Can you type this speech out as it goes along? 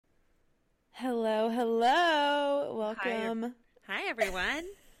Hello, hello. Hi, Welcome. hi everyone.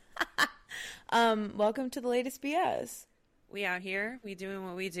 Welcome to the latest BS. We out here. We doing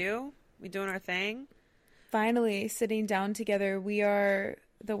what we do. We doing our thing. Finally sitting down together. We are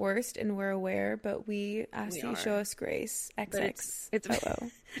the worst and we're aware, but we ask We that you are. show us grace. But it's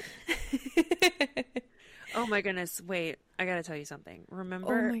XXOO. oh my goodness. Wait, I gotta tell you something. Oh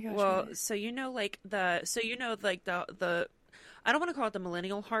Remember? my gosh. Well, What? the I don't want to call it the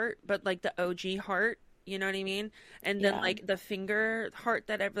millennial heart, but like the OG heart. You know what I mean? And then Yeah. like the finger heart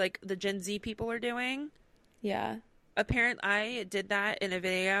that like the Gen Z people are doing. Yeah. Apparently, I did that in a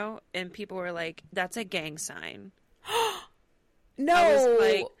video, and people were like, "That's a gang sign." I was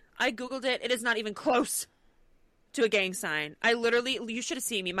like, No. I Googled it. It is not even close to a gang sign. I literally, you should have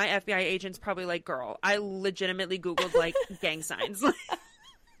seen me. My FBI agent's probably like, girl, I legitimately Googled like gang signs.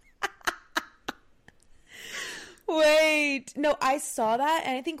 Wait. No, I saw that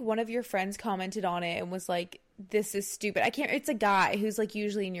and I think one of your friends commented on it and was like, this is stupid. I can't, it's a guy who's like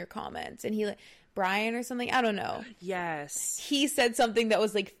usually in your comments and he like, Brian or something. I don't know. Yes. He said something that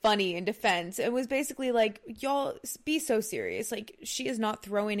was like funny in defense. It was basically like, y'all be so serious. Like, she is not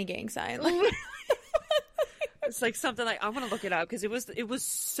throwing a gang sign. Like, It's like something like, I want to look it up because it was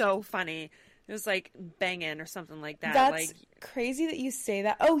so funny. It was like banging or something like that. that's Like, crazy that you say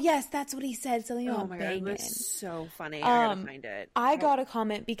that. Oh, yes, that's what he said. Something oh about my God, it banging. was so funny. I gotta find it. I got a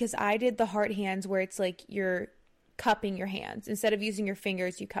comment because I did the heart hands where it's like you're cupping your hands. Instead of using your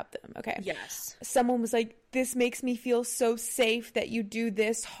fingers, you cup them. Okay. Yes. Someone was like, this makes me feel so safe that you do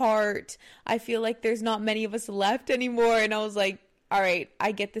this heart. I feel like there's not many of us left anymore. And I was like, all right,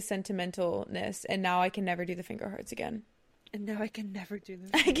 I get the sentimentalness. And now I can never do the finger hearts again. And now I can never do the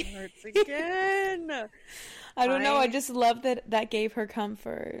finger hearts again. I don't know. I just love that that gave her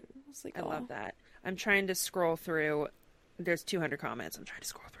comfort. I was like, I oh. love that. I'm trying to scroll through. There's 200 comments. I'm trying to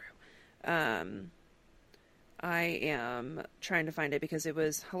scroll through. I am trying to find it because it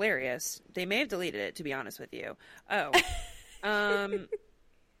was hilarious. They may have deleted it, to be honest with you. Oh, oh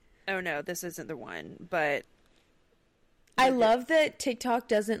no, this isn't the one. But I love that TikTok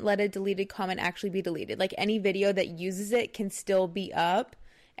doesn't let a deleted comment actually be deleted. Like any video that uses it can still be up.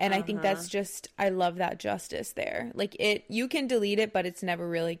 And I think that's just, I love that justice there. Like you can delete it, but it's never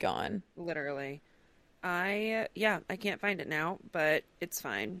really gone. literally, I can't find it now, but it's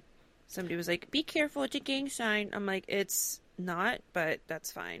fine. Somebody was like, "Be careful, it's a gang sign." I'm like, "It's not, but that's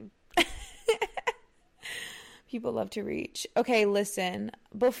fine." People love to reach. Okay, listen.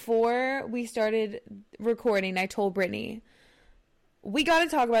 Before we started recording, I told Brittany, we got to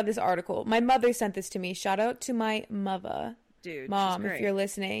talk about this article. My mother sent this to me. Shout out to my mother. Dude, Mom, she's great. if you're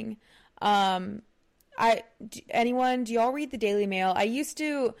listening. Do y'all read the Daily Mail? I used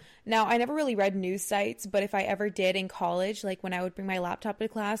to. Now, I never really read news sites, but if I ever did in college, like when I would bring my laptop to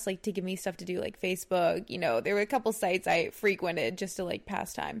class, like to give me stuff to do, like Facebook, there were a couple sites I frequented just to like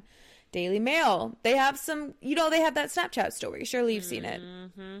pass time. Daily Mail. They have some, they have that Snapchat story. Surely you've seen it.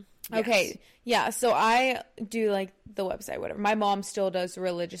 Mm-hmm. Okay. Yeah. So I do like the website, whatever. My mom still does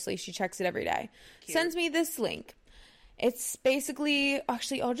religiously. She checks it every day. Cute. Sends me this link. It's basically,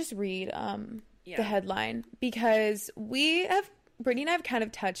 actually, I'll just read the headline because Brittany and I have kind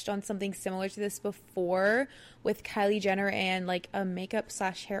of touched on something similar to this before with Kylie Jenner and like a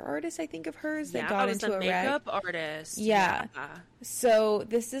makeup/hair artist, I think, of hers that got into a wreck. Makeup artist. Yeah. So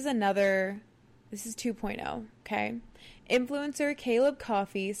this is 2.0, okay? Influencer Caleb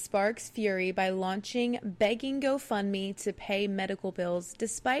Coffey sparks fury by launching begging GoFundMe to pay medical bills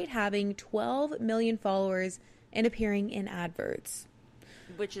despite having 12 million followers and appearing in adverts.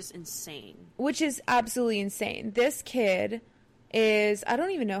 Which is insane. Which is absolutely insane. This kid is, I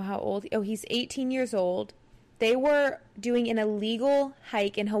don't even know how old. Oh, he's 18 years old. They were doing an illegal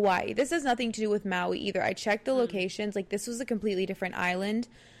hike in Hawaii. This has nothing to do with Maui either. I checked the locations. Like, this was a completely different island.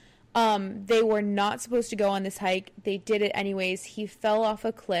 They were not supposed to go on this hike. They did it anyways. He fell off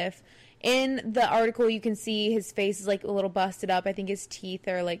a cliff. In the article, you can see his face is like a little busted up. I think his teeth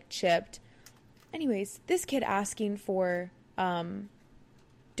are like chipped. Anyways, this kid asking for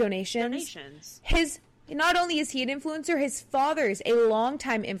donations. Not only is he an influencer, his father's a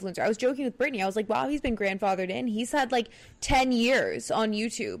longtime influencer. I was joking with Brittany. I was like, wow, he's been grandfathered in. He's had like 10 years on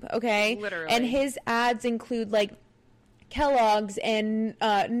YouTube, okay? Literally. And his ads include like Kellogg's and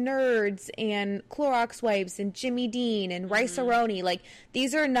Nerds and Clorox wipes and Jimmy Dean and Rice-A-Roni. Like,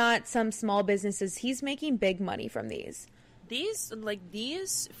 these are not some small businesses. He's making big money from these. These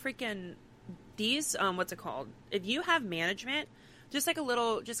what's it called? If you have management, just kind of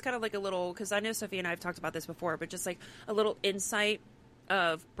like a little, because I know Sophie and I have talked about this before, but just like a little insight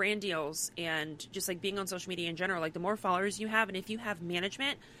of brand deals and just like being on social media in general, like the more followers you have, and if you have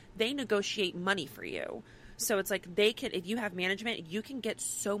management, they negotiate money for you. So it's like they can, if you have management, you can get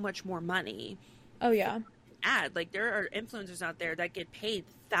so much more money. Oh yeah. Ad, like there are influencers out there that get paid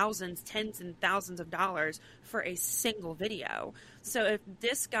thousands, tens and thousands of dollars for a single video. So if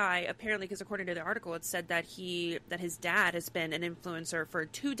this guy, apparently, because according to the article, it said that his dad has been an influencer for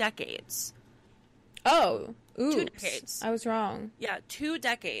 2 decades. Oh, oops. 2 decades. I was wrong. Yeah, 2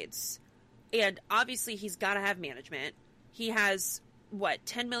 decades. And obviously he's got to have management. He has,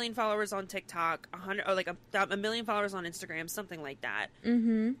 10 million followers on TikTok, 100 or like a million followers on Instagram, something like that.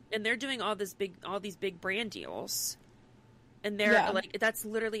 Mm-hmm. And they're doing all these big brand deals. And they're like, that's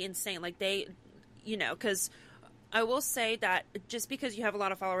literally insane. Like they, because I will say that just because you have a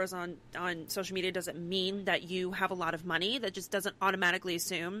lot of followers on social media doesn't mean that you have a lot of money. That just doesn't automatically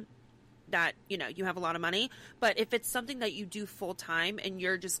assume that, you have a lot of money. But if it's something that you do full time and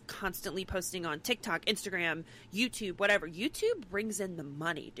you're just constantly posting on TikTok, Instagram, YouTube, whatever, YouTube brings in the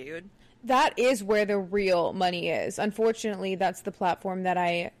money, dude. That is where the real money is. Unfortunately, that's the platform that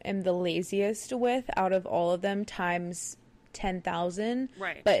I am the laziest with out of all of them, times 10,000.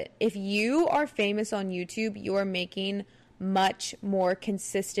 Right. But if you are famous on YouTube, you are making much more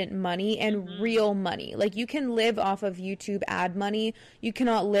consistent money and real money. Like you can live off of YouTube ad money. You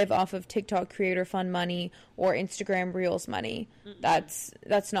cannot live off of TikTok creator fund money or Instagram Reels money. That's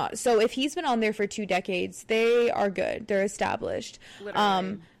not. So if he's been on there for 2 decades, they are good. They're established.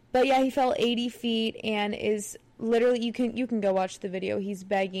 Literally. But yeah, he fell 80 feet and is literally, you can go watch the video. He's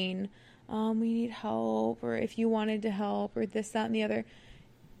begging, we need help, or if you wanted to help, or this, that, and the other.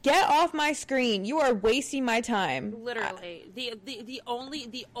 Get off my screen. You are wasting my time. Literally. The only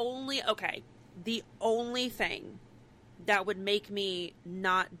thing that would make me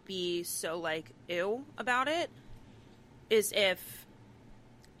not be so like ew about it is if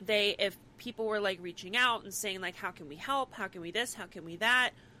people were like reaching out and saying like, how can we help? How can we this? How can we that?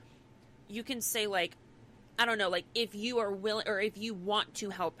 You can say like, I don't know, like if you are willing or if you want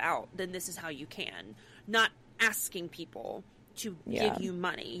to help out, then this is how you can. Not asking people to give you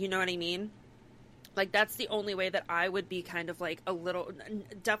money. You know what I mean? Like that's the only way that I would be kind of like a little,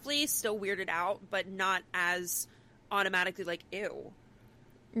 definitely still weirded out, but not as automatically like ew.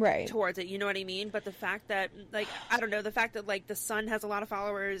 Right. Towards it, you know what I mean? But the fact that like, I don't know, the fact that like the son has a lot of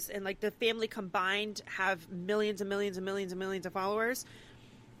followers and like the family combined have millions and millions and millions and millions of followers,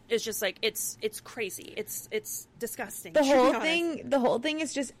 it's just like it's crazy. It's disgusting. The whole thing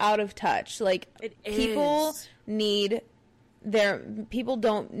is just out of touch. Like people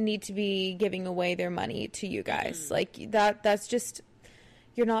don't need to be giving away their money to you guys. Like that's just,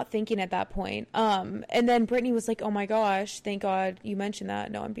 you're not thinking at that point. And then Brittany was like, oh my gosh, thank God you mentioned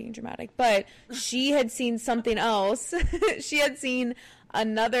that. No, I'm being dramatic. But she had seen something else. She had seen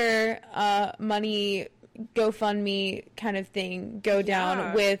another money GoFundMe kind of thing go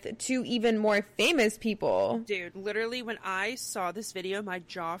down with 2 even more famous people. Dude, literally when I saw this video, my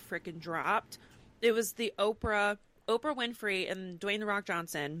jaw freaking dropped. It was the Oprah Winfrey and Dwayne The Rock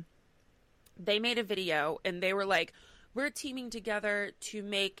Johnson. They made a video and they were like, we're teaming together to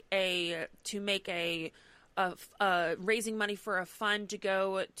make a raising money for a fund to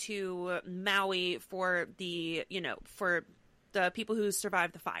go to Maui for the people who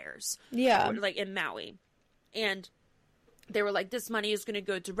survived the fires. Yeah. Like in Maui. And they were like, this money is going to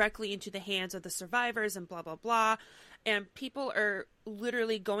go directly into the hands of the survivors and blah, blah, blah. And people are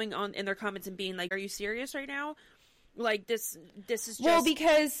literally going on in their comments and being like, are you serious right now? Like this is just... Well,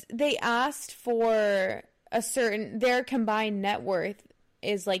 because they asked for their combined net worth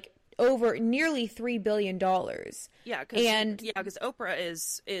is like over nearly $3 billion. Yeah. Because Oprah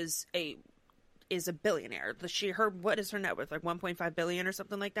is a billionaire. What is her net worth? Like 1.5 billion or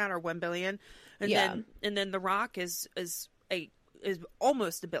something like that, or 1 billion. And then The Rock is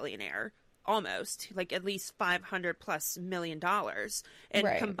almost a billionaire. Almost, like at least $500+ million. And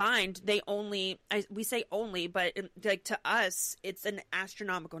combined, they we say only, but like to us, it's an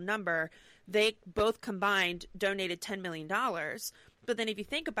astronomical number. They both combined donated $10 million. But then if you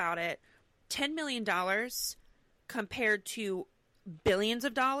think about it, $10 million compared to billions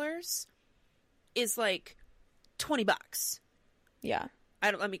of dollars is like $20. Yeah.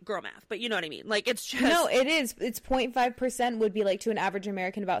 Girl math, but you know what I mean? Like, it's just... No, it is. It's 0.5% would be like to an average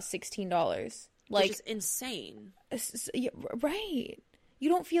American about $16. Like, which is insane. Right. You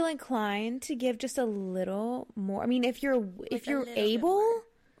don't feel inclined to give just a little more? I mean, if you're able...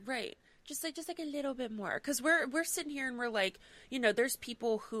 Right. Just like a little bit more. Because we're sitting here and we're like, there's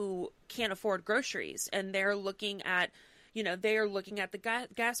people who can't afford groceries and they're looking at, You know, they are looking at the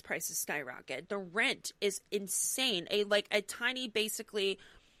gas prices skyrocket. The rent is insane. A tiny, basically,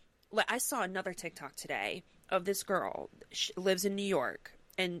 I saw another TikTok today of this girl. She lives in New York,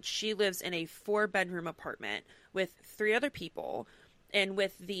 and she lives in a 4-bedroom apartment with 3 other people. And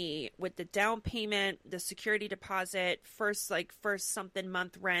with the down payment, the security deposit, first something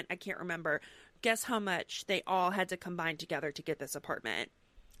month rent, I can't remember. Guess how much they all had to combine together to get this apartment?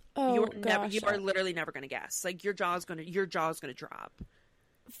 Oh, you are literally never going to guess. Like, your jaw's going to drop.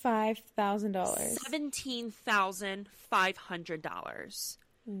 $5,000. $17,500.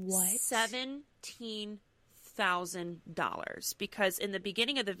 What? $17,000. Because in the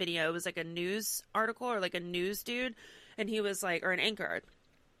beginning of the video, it was like a news article or like a news dude, and he was like, or an anchor,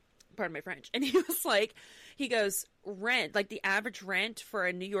 pardon my French, and he goes, rent, like the average rent for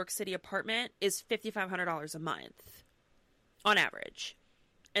a New York City apartment is $5,500 a month on average.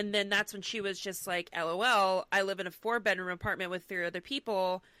 And then that's when she was just like, LOL, I live in a 4-bedroom apartment with 3 other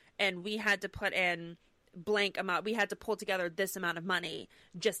people, and we had to put in blank amount. We had to pull together this amount of money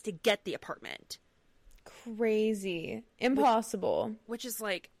just to get the apartment. Crazy. Impossible. Which is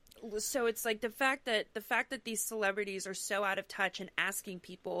like, so it's like the fact that these celebrities are so out of touch and asking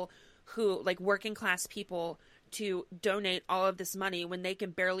people who, like, working class people, to donate all of this money when they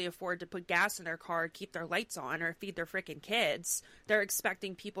can barely afford to put gas in their car, keep their lights on, or feed their freaking kids. They're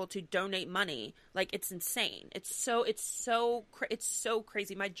expecting people to donate money. Like, it's insane. It's so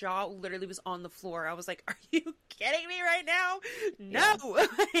crazy. My jaw literally was on the floor. I was like, are you kidding me right now? No.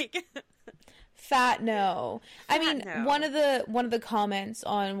 Yeah. Fat no. I mean, no. one of the comments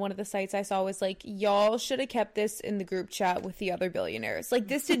on one of the sites I saw was like, y'all should have kept this in the group chat with the other billionaires. Like,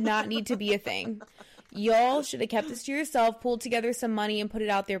 this did not need to be a thing. Y'all should have kept this to yourself, pulled together some money and put it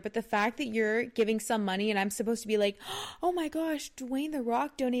out there. But the fact that you're giving some money and I'm supposed to be like, oh my gosh, Dwayne The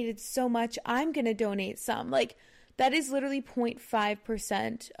Rock donated so much, I'm going to donate some. Like, that is literally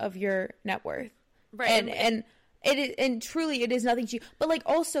 0.5% of your net worth. Right. And truly it is nothing to you. But like,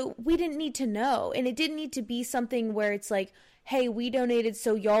 also, we didn't need to know. And it didn't need to be something where it's like, hey, we donated,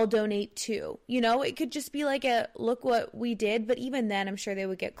 so y'all donate too. You know, it could just be like a, look what we did. But even then, I'm sure they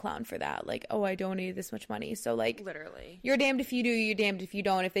would get clowned for that. Like, oh, I donated this much money. So like, literally, you're damned if you do, you're damned if you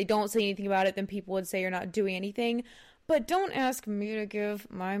don't. If they don't say anything about it, then people would say you're not doing anything. But don't ask me to give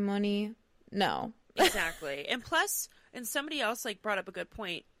my money. No. Exactly. And plus, and somebody else like brought up a good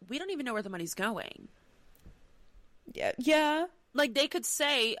point. We don't even know where the money's going. Yeah. Like, they could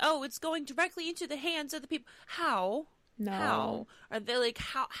say, oh, it's going directly into the hands of the people. How? No. How? Are they like,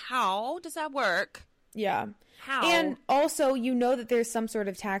 how does that work? Yeah. How? And also, you know that there's some sort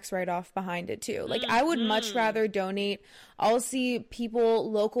of tax write-off behind it too. Like, I would much rather donate. I'll see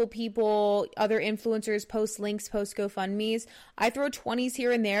people, local people, other influencers post links, post GoFundMes. I throw 20s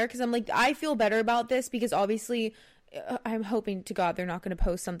here and there because I'm like, I feel better about this because obviously I'm hoping to God they're not going to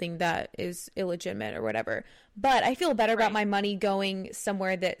post something that is illegitimate or whatever. But I feel better about my money going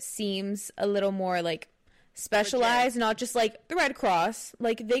somewhere that seems a little more like specialized, not just like the Red Cross.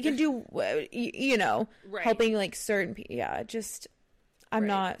 Like, they can do, you know, helping like certain people. Yeah, just, I'm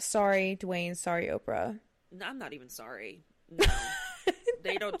not sorry, Dwayne. Sorry, Oprah. No, I'm not even sorry. No.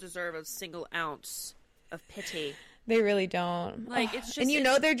 They don't deserve a single ounce of pity. They really don't. Like, it's just, and you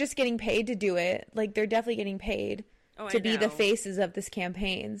know they're just getting paid to do it. Like, they're definitely getting paid to be the faces of this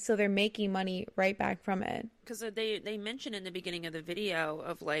campaign. So they're making money right back from it. Because they mentioned in the beginning of the video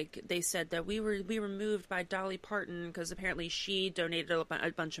of, like, they said that we were moved by Dolly Parton because apparently she donated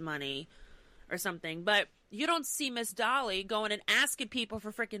a bunch of money or something. But you don't see Miss Dolly going and asking people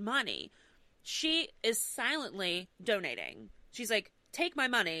for freaking money. She is silently donating. She's like, take my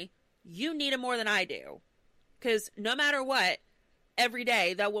money. You need it more than I do. Because no matter what, every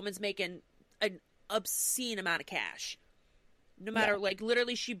day that woman's making an obscene amount of cash. No matter, like,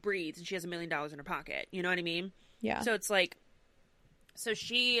 literally she breathes and she has $1 million in her pocket. You know what I mean? Yeah. So it's like, so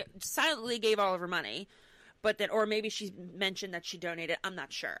she silently gave all of her money, but then, or maybe she mentioned that she donated. I'm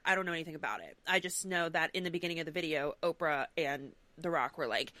not sure. I don't know anything about it. I just know that in the beginning of the video, Oprah and The Rock were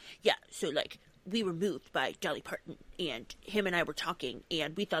like, yeah, so like, we were moved by Dolly Parton and him and I were talking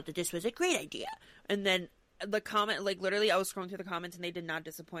and we thought that this was a great idea. And then the comment, like, literally I was scrolling through the comments and they did not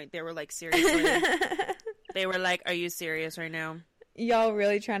disappoint. They were like, seriously? They were like, are you serious right now? Y'all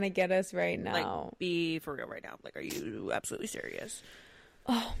really trying to get us right now. Like, be for real right now. Like, are you absolutely serious?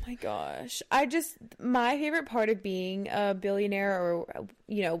 Oh my gosh. My favorite part of being a billionaire or,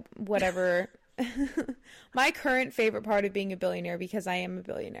 you know, whatever. My current favorite part of being a billionaire, because I am a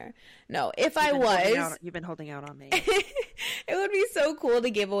billionaire. No, if I was. You've been holding out on me. It would be so cool to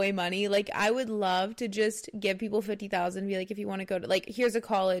give away money. Like, I would love to just give people $50,000 and be like, if you want to go to, like, here's a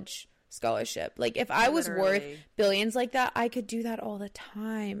college scholarship. Like, if I was worth Literally. billions like that, I could do that all the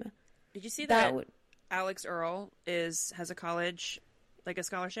time. Did you see That that would, Alex Earl has a college, like a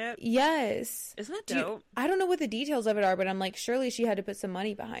scholarship? yes. Isn't that dope? I don't know what the details of it are, but I'm like, surely she had to put some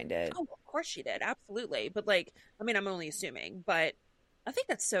money behind it. Oh, of course she did. Absolutely. But like, I mean, I'm only assuming, but I think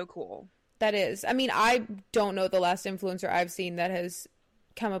that's so cool. That is. I mean, I don't know the last influencer I've seen that has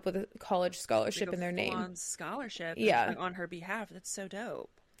come up with a college scholarship Like in their full-on name. scholarship. Yeah. Like, on her behalf. That's so dope.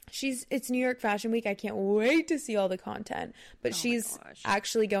 It's New York Fashion Week. I can't wait to see all the content. But Oh my she's gosh.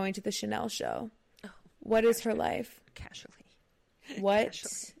 actually going to the Chanel show. Oh, What is her life? casually. What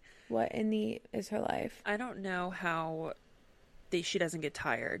Casually. what in the is her life? I don't know how she doesn't get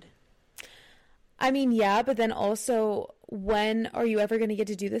tired. I mean, yeah, but then also, when are you ever going to get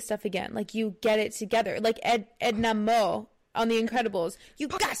to do this stuff again? Like, you get it together. Like Edna Moe on The Incredibles. You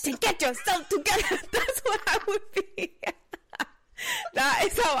got to get yourself together. That's what I would be. That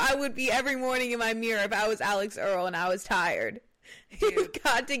is how I would be every morning in my mirror if I was Alex Earl and I was tired. You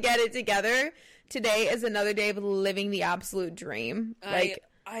got to get it together. Today is another day of living the absolute dream. Like,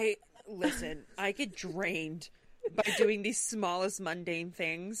 I listen, I get drained by doing these smallest mundane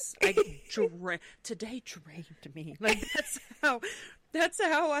things. I get today drained me. Like, that's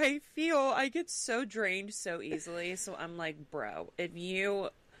how I feel. I get so drained so easily. So I'm like, bro, if you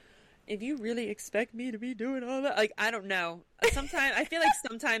really expect me to be doing all that, like, I don't know. Sometimes I feel like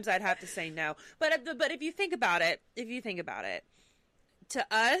sometimes I'd have to say no. But if you think about it, to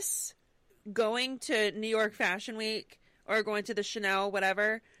us, going to New York Fashion Week or going to the Chanel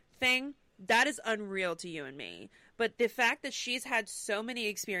whatever thing, that is unreal to you and me. But the fact that she's had so many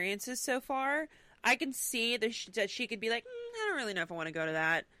experiences so far, I can see that she could be like, I don't really know if I want to go to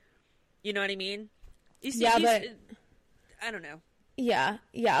that. You know what I mean? but I don't know. yeah,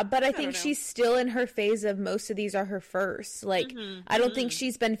 but I think don't know. she's still in her phase of most of these are her first. Like, I don't think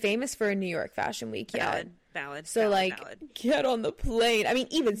she's been famous for a New York Fashion Week yet. Valid. So, like, valid. get on the plane. I mean,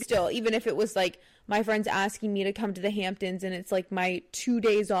 even still, even if it was like my friends asking me to come to the Hamptons and it's like my 2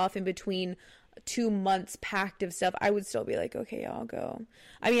 days off in between 2 months packed of stuff, I would still be like, okay, I'll go.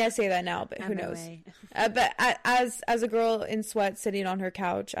 I mean, I say that now, but who knows? But as a girl in sweats sitting on her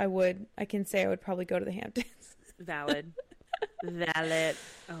couch, I can say I would probably go to the Hamptons. Valid.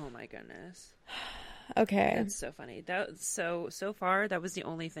 Oh my goodness. Okay. That's so funny. So far that was the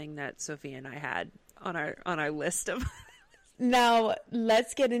only thing that Sophia and I had on our list of Now,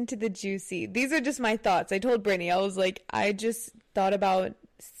 let's get into the juicy. These are just my thoughts. I told Brittany, I was like, I just thought about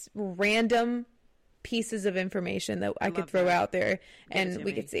random pieces of information that I could throw out there and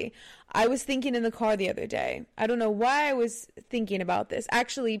we could see. I was thinking in the car the other day. I don't know why I was thinking about this.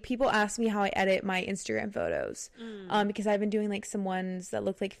 Actually, people ask me how I edit my Instagram photos because I've been doing like some ones that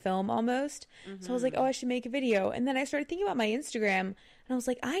look like film almost. So I was like, oh, I should make a video. And then I started thinking about my Instagram and I was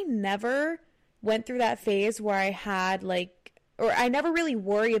like, I never went through that phase where I had like, or I never really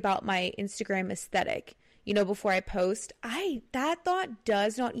worry about my Instagram aesthetic, you know, before I post. That thought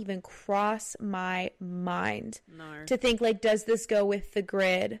does not even cross my mind. No. To think like, does this go with the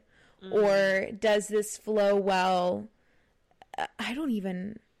grid or does this flow well? I don't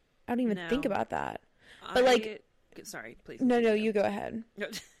even think about that. But like, sorry, please. no, you go ahead.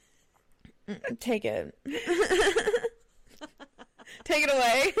 Take it. Take it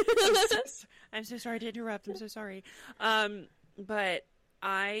away. I'm so sorry to interrupt. I'm so sorry. But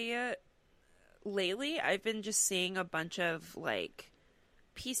lately I've been just seeing a bunch of like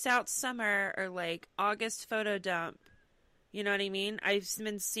peace out summer or like August photo dump. You know what I mean? I've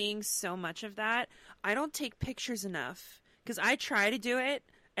been seeing so much of that. I don't take pictures enough because I try to do it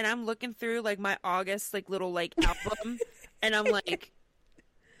and I'm looking through like my August like little like album and I'm like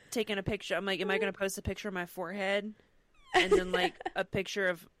taking a picture. I'm like, am I going to post a picture of my forehead and then like a picture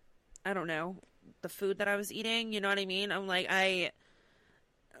of, I don't know, the food that I was eating? You know what I mean? I'm like, I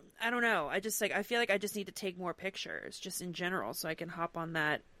don't know. I just like, I feel like I just need to take more pictures just in general so I can hop on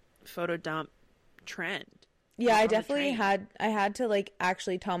that photo dump trend. Yeah, I definitely had to like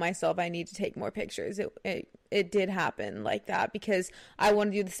actually tell myself I need to take more pictures. It did happen like that because I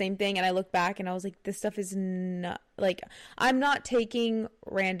want to do the same thing and I look back and I was like, this stuff is not like, I'm not taking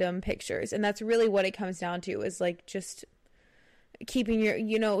random pictures, and that's really what it comes down to is like just keeping your,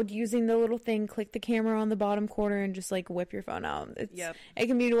 you know, using the little thing, click the camera on the bottom corner and just like whip your phone out. It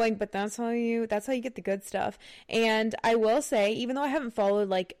can be annoying, but that's how you get the good stuff. And I will say, even though I haven't followed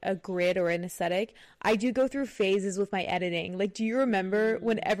like a grid or an aesthetic, I do go through phases with my editing. Like, do you remember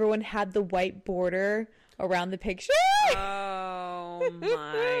when everyone had the white border around the picture? Oh my,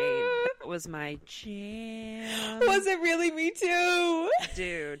 that was my jam. Was it really? Me too.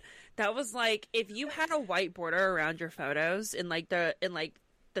 Dude. That was like, if you had a white border around your photos in like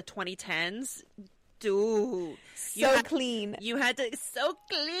the 2010s. Dude, So clean. You had to so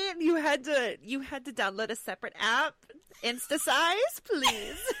clean. You had to download a separate app. Instasize,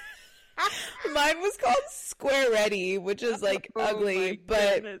 please. Mine was called Square Ready, which is like ugly,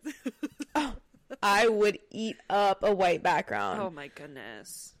 but I would eat up a white background. Oh my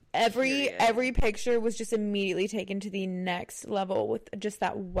goodness. Every picture was just immediately taken to the next level with just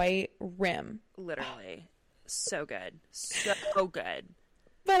that white rim. Literally. So good. So good.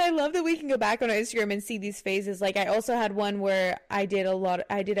 But I love that we can go back on Instagram and see these phases. Like, I also had one where I did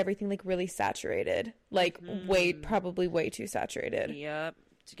everything like really saturated, like probably way too saturated. Yep.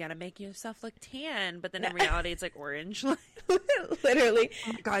 You gotta make yourself look tan, but then in reality it's like orange. Literally.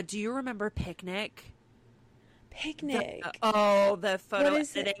 Oh my God, do you remember Picnic? Picnic. The photo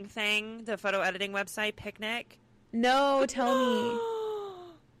editing thing, the photo editing website, Picnic. No, tell me.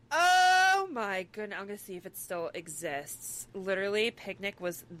 Oh my goodness, I'm gonna see if it still exists. Literally, Picnic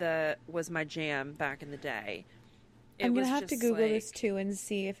was my jam back in the day. I'm gonna have to Google this too and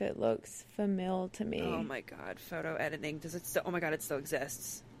see if it looks familiar to me. Oh my God, photo editing. Does it still? Oh my God, it still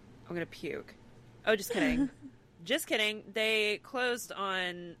exists. I'm gonna puke. Oh, just kidding. Just kidding. They closed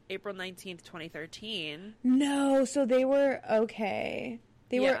on April 19th, 2013. No, so they were okay.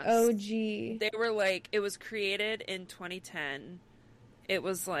 They were OG. They were like, it was created in 2010. It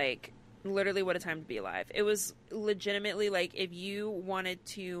was like literally what a time to be alive. It was legitimately like if you wanted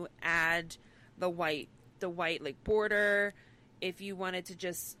to add the white like border, if you wanted to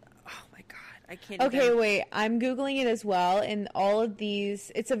just, oh my God, I can't wait, I'm Googling it as well, and all of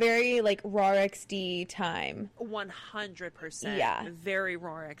these, it's a very like raw XD time. 100%. Yeah. Very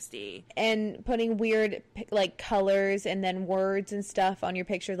raw XD. And putting weird like colors and then words and stuff on your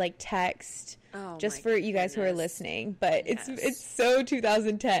picture, like text. Oh, just for you guys who are listening, but it's so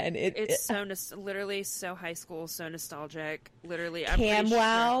 2010. It's so literally so high school, so nostalgic. Literally,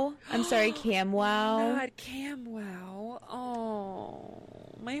 CamWow. I'm sorry, CamWow. God, CamWow.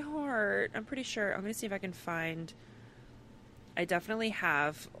 Oh, my heart. I'm pretty sure. I'm gonna see if I can find. I definitely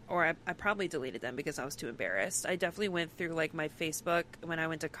have, or I probably deleted them because I was too embarrassed. I definitely went through like my Facebook when I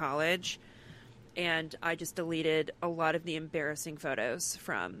went to college. And I just deleted a lot of the embarrassing photos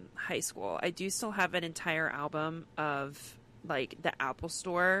from high school. I do still have an entire album of, like, the Apple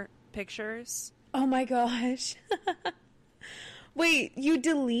Store pictures. Oh, my gosh. Wait, you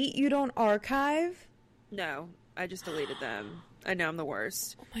don't archive? No, I just deleted them. I know, I'm the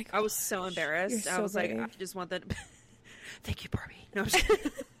worst. Oh, my gosh. I was so embarrassed. You're I was brave. like, I just want that. Thank you, Barbie. No, I'm just kidding.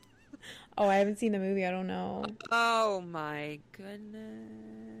 Oh, I haven't seen the movie. I don't know. Oh, my goodness.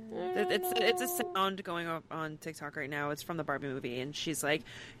 It's a sound going up on TikTok right now. It's from the Barbie movie, and she was like,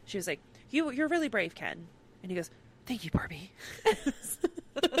 "You're really brave, Ken." And he goes, "Thank you, Barbie."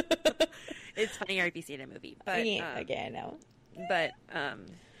 It's funnier if you see it in a movie, but I know. But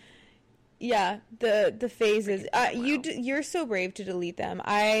yeah, the phases. You're so brave to delete them.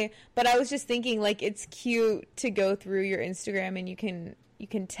 But I was just thinking, like, it's cute to go through your Instagram and you can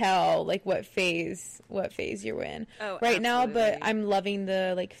tell like what phase you're in right now. But I'm loving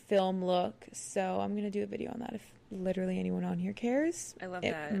the like film look, so I'm gonna do a video on that if literally anyone on here cares. I love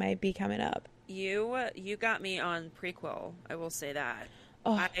that. It might be coming up. You got me on Prequel. I will say that.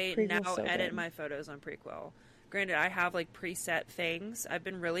 Oh, I now edit my photos on Prequel. Granted, I have like preset things. I've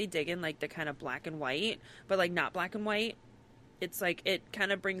been really digging like the kind of black and white, but like not black and white. It's like it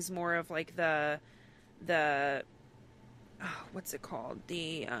kind of brings more of like the what's it called?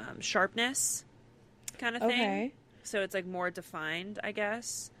 The sharpness kind of thing. Okay. So it's like more defined, I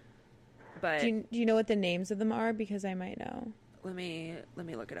guess. But do you know what the names of them are? Because I might know. Let me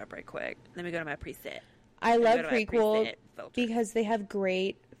look it up right quick. Let me go to my preset. I love Prequel because they have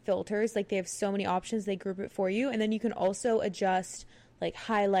great filters. Like they have so many options. They group it for you, and then you can also adjust like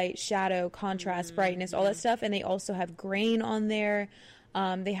highlight, shadow, contrast, brightness, all that stuff. And they also have grain on there.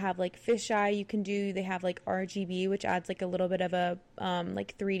 They have like fisheye you can do. They have like RGB, which adds like a little bit of a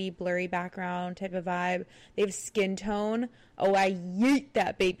like 3D blurry background type of vibe. They have skin tone. Oh, I yeet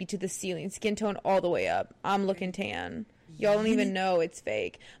that baby to the ceiling. Skin tone all the way up. I'm looking tan. Y'all don't even know it's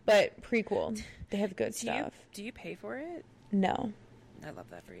fake. But Prequel, they have good stuff. Do you pay for it? No. I love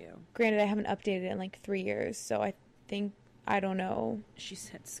that for you. Granted, I haven't updated it in like 3 years, so I think, I don't know. She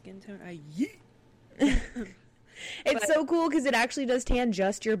said skin tone. I yeet. It's so cool because it actually does tan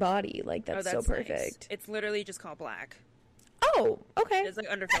just your body. Like, that's so perfect. Nice. It's literally just called black. Oh, okay. It's like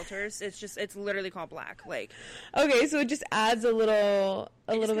under filters. It's literally called black. Like, okay, so it just adds a little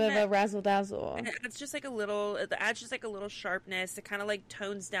bit of a razzle dazzle. It's just like it adds just like a little sharpness. It kind of like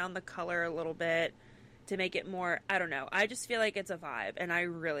tones down the color a little bit to make it more. I don't know. I just feel like it's a vibe, and I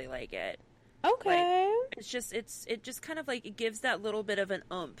really like it. Okay. It's just it just kind of like it gives that little bit of an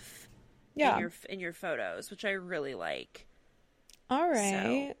oomph Yeah. in your photos, which I really like. All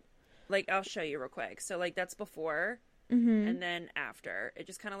right. So, like I'll show you real quick. So like that's before Mm-hmm. and then after. It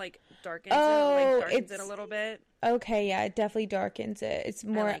just kind of like darkens it a little bit. Okay, yeah, it definitely darkens it. It's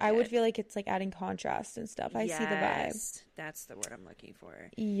more, like I would it. feel like it's like adding contrast and stuff. I see the vibe. That's the word I'm looking for.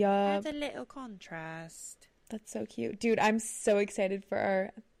 Yup. Add a little contrast. That's so cute. Dude, I'm so excited for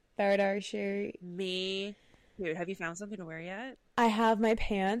our third hour shoot. Me. Dude, have you found something to wear yet? I have my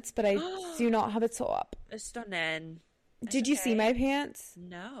pants, but I do not have a top. Stunning. Did you see my pants?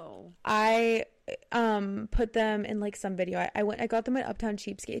 No. I put them in like some video. I got them at Uptown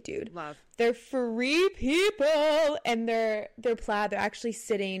Cheapskate, dude. Love. They're free people, and they're plaid. They're actually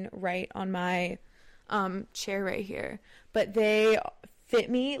sitting right on my chair right here. But they fit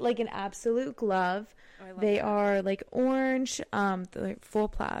me like an absolute glove. Oh, I love they that. are like orange, they're full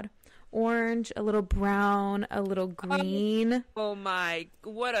plaid. Orange, a little brown, a little green. Oh my,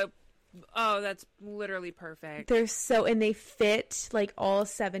 what a, oh, that's literally perfect. They're so, and they fit like all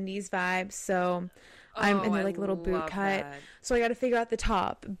 70s vibes. So and they're like little boot cut. That. So I got to figure out the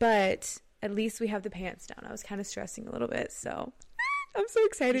top, but at least we have the pants down. I was kind of stressing a little bit. So I'm so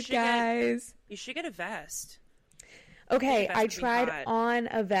excited, guys. You should get a vest. Okay. I would be tried hot. on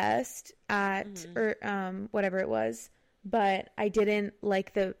a vest at, or whatever it was, but I didn't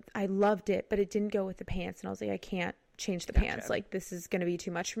like I loved it, but it didn't go with the pants. And I was like, I can't change the pants. Like, this is going to be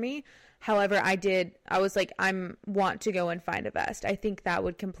too much for me. However, I was like, want to go and find a vest. I think that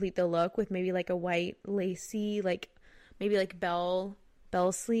would complete the look with maybe like a white lacy, like maybe like bell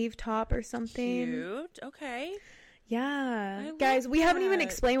sleeve top or something. Cute. Okay. Yeah. Guys, we haven't even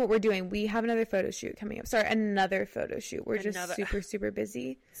explained what we're doing. We have another photo shoot coming up. Sorry, another photo shoot. We're just super, super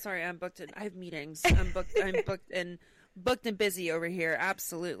busy. Sorry, I'm booked. I have meetings. I'm booked and busy over here.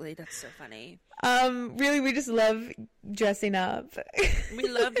 Absolutely. That's so funny. Really, we just love dressing up. We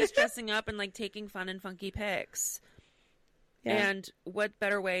love just dressing up and like taking fun and funky pics. Yeah. And what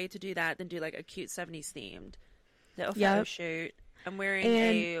better way to do that than do like a cute 70s themed little photo shoot? I'm wearing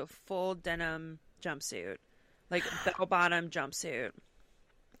a full denim jumpsuit, like bell bottom jumpsuit.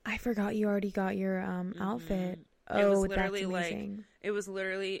 I forgot you already got your outfit. It was Oh, literally that's amazing.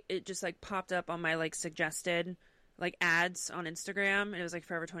 it just like popped up on my like suggested like ads on Instagram, and it was like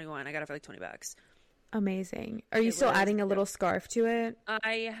Forever 21. I got it for like $20. Amazing. Are you still adding a little scarf to it?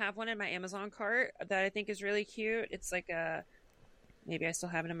 I have one in my Amazon cart that I think is really cute. It's like maybe I still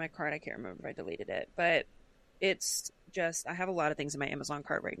have it in my cart. I can't remember if I deleted it, but it's just, I have a lot of things in my Amazon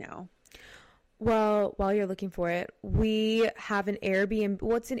cart right now. Well, while you're looking for it, we have an Airbnb.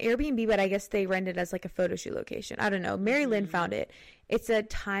 Well, it's an Airbnb, but I guess they rent it as like a photo shoot location. I don't know. Mary Lynn found it. It's a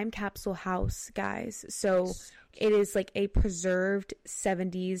time capsule house, guys. So it is like a preserved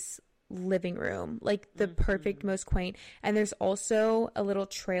 70s living room, like the perfect, most quaint. And there's also a little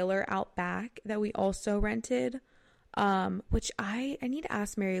trailer out back that we also rented, which I need to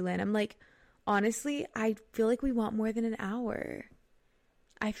ask Mary Lynn. I'm like, honestly, I feel like we want more than an hour.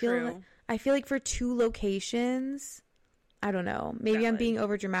 I feel like for 2 locations, I don't know. Maybe I'm being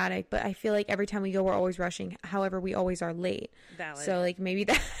over dramatic, but I feel like every time we go, we're always rushing. However, we always are late. Valid. So like maybe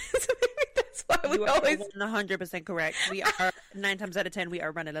that's why we always 100% correct. We are 9 times out of 10 we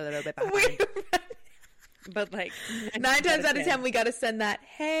are running a little bit behind. But like 9 times out of 10 we got to send that,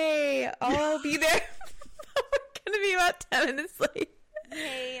 hey, I'll be there. We're gonna be about 10 minutes late.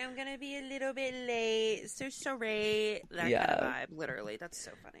 Hey, I'm gonna be a little bit late. So sorry. That kind of vibe. Literally, that's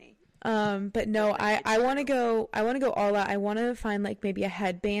so funny. But no, I want to go all out. I want to find like maybe a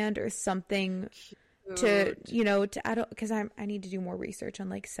headband or something to add, because I need to do more research on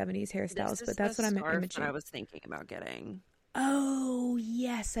like 70s hairstyles. But that's what I'm imaging. I was thinking about getting. Oh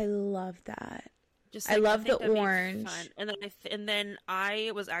yes, I love that. Just I love the orange. And then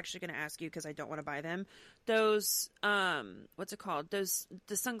I was actually going to ask you, because I don't want to buy them. Those what's it called?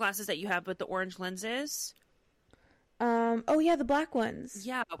 The sunglasses that you have with the orange lenses. Oh yeah, the black ones.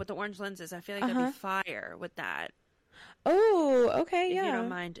 Yeah, with the orange lenses. I feel like that'd be fire with that. Oh, okay, If yeah.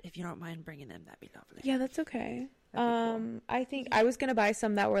 you don't mind bringing them, that'd be lovely. Yeah, that's okay. Cool. I think I was gonna buy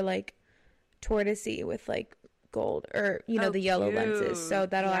some that were like tortoisey with like gold, or the yellow lenses. So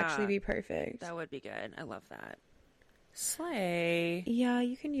that'll actually be perfect. That would be good. I love that. Slay. Yeah,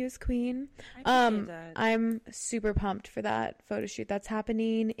 you can use Queen. I appreciate that. I'm super pumped for that photo shoot. That's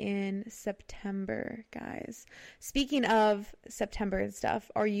happening in September, guys. Speaking of September and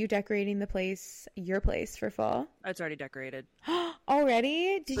stuff, are you decorating your place for fall? It's already decorated.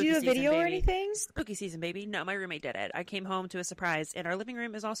 Already? Did you do a video or anything? Spooky season, baby. No, my roommate did it. I came home to a surprise, and our living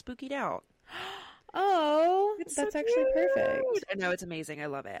room is all spookied out. Oh, It's that's so actually cute. perfect. I know, it's amazing. I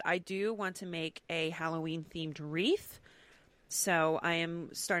love it. I do want to make a Halloween themed wreath. So I am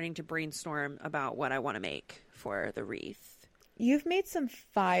starting to brainstorm about what I want to make for the wreath. You've made some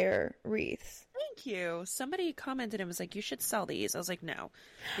fire wreaths. Thank you. Somebody commented and was like, you should sell these. I was like, no,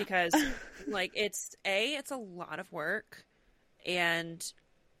 because like it's a lot of work, and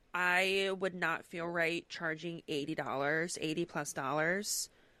I would not feel right charging $80, $80+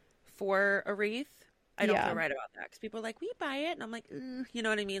 for a wreath. I don't feel right about that because people are like, we buy it, and I'm like, you know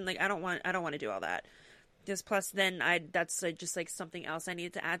what I mean? Like, I don't want to do all that. Just plus, then that's like, just like something else I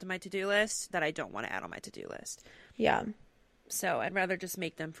need to add to my to-do list that I don't want to add on my to-do list. Yeah. So I'd rather just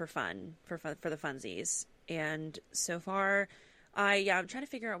make them for fun, for the funsies. And so far, I'm trying to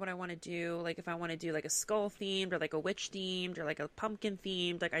figure out what I want to do. Like if I want to do like a skull themed or like a witch themed or like a pumpkin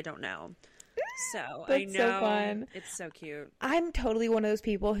themed. Like I don't know. So I know so fun. It's so cute. I'm totally one of those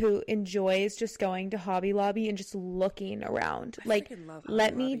people who enjoys just going to Hobby Lobby and just looking around. I freaking love Hobby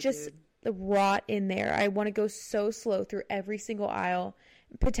let me Lobby, just dude. rot in there. I want to go so slow through every single aisle.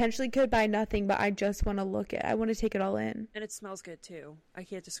 Potentially could buy nothing, but I just want to look at. I want to take it all in. And it smells good too. I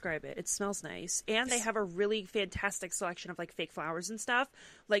can't describe it. It smells nice. And they have a really fantastic selection of like fake flowers and stuff.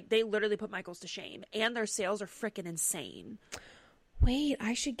 Like they literally put Michael's to shame. And their sales are freaking insane. Wait,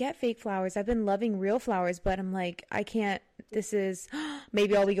 I should get fake flowers. I've been loving real flowers, but I'm like, I can't. This is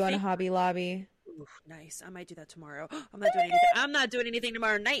maybe I'll be going to Hobby Lobby. Ooh, nice. I might do that tomorrow. I'm not doing anything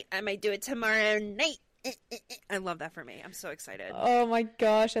tomorrow night. I might do it tomorrow night. I love that for me. I'm so excited. Oh my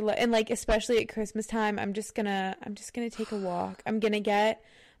gosh, and like especially at Christmas time, I'm just gonna take a walk. I'm gonna get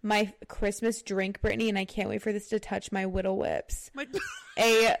my Christmas drink, Brittany, and I can't wait for this to touch my Whittle Whips.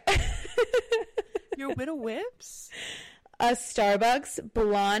 Your Whittle Whips? A Starbucks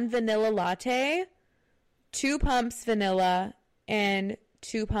blonde vanilla latte, 2 pumps vanilla, and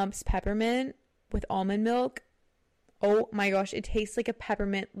 2 pumps peppermint with almond milk. Oh my gosh, it tastes like a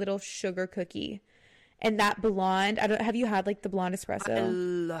peppermint little sugar cookie. And that blonde, have you had like the blonde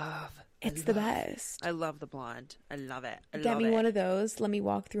espresso? It's the best. I love the blonde. I love it. Get me one of those. Let me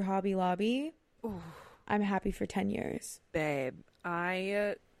walk through Hobby Lobby. Ooh. I'm happy for 10 years. Babe,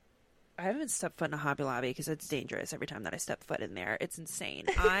 I haven't stepped foot in a Hobby Lobby because it's dangerous every time that I step foot in there. It's insane.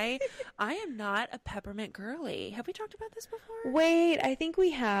 I am not a peppermint girly. Have we talked about this before? Wait, I think we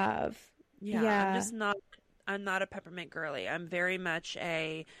have. Yeah. I'm not a peppermint girly. I'm very much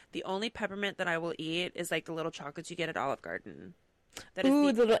the only peppermint that I will eat is like the little chocolates you get at Olive Garden. That is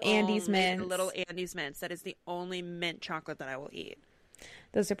the little Andes mints. The little Andes mints. That is the only mint chocolate that I will eat.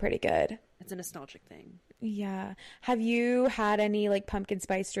 Those are pretty good. It's a nostalgic thing. Yeah. Have you had any like pumpkin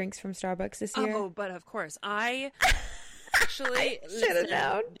spice drinks from Starbucks this year? Oh, but of course. I actually should have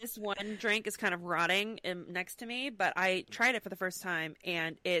known. This one drink is kind of rotting next to me, but I tried it for the first time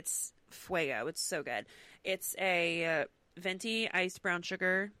and it's fuego. It's so good. It's a venti iced brown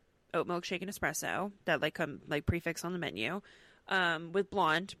sugar oat milk shaken espresso that like come like prefix on the menu, with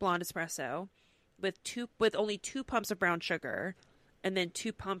blonde espresso, with only 2 pumps of brown sugar, and then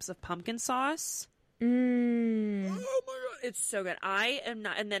 2 pumps of pumpkin sauce. Oh my god, it's so good. I am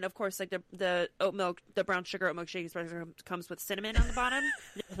not, and then of course like the oat milk, the brown sugar oat milk shaken espresso comes with cinnamon on the bottom.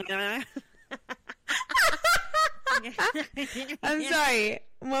 I'm sorry.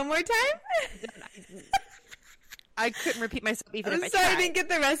 One more time? I couldn't repeat myself even if I tried. tried. I didn't get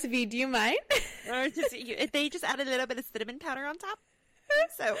the recipe. Do you mind? They just added a little bit of cinnamon powder on top.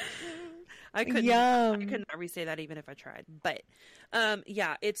 So I could not re-say that even if I tried. But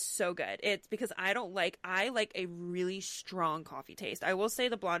yeah, it's so good. It's because I like a really strong coffee taste. I will say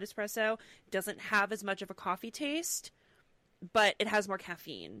the blonde espresso doesn't have as much of a coffee taste, but it has more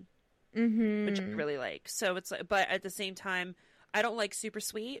caffeine, which I really like. So it's like, but at the same time, I don't like super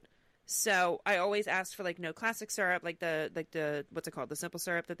sweet. So I always ask for like no classic syrup, like the what's it called, the simple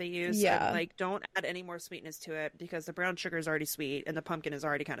syrup that they use. Yeah. And, like don't add any more sweetness to it because the brown sugar is already sweet and the pumpkin is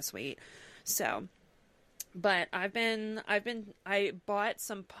already kind of sweet. So, but I bought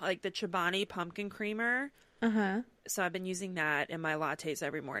some like the Chobani pumpkin creamer. So I've been using that in my lattes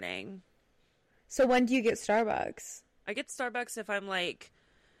every morning. So when do you get Starbucks? I get Starbucks if I'm like,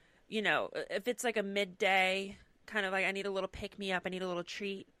 if it's like a midday kind of like I need a little pick me up, I need a little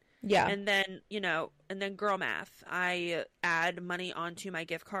treat. Yeah. And then girl math. I add money onto my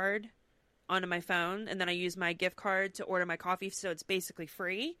gift card onto my phone, and then I use my gift card to order my coffee, so it's basically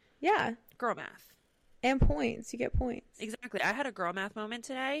free. Yeah. Girl math. And points. You get points. Exactly. I had a girl math moment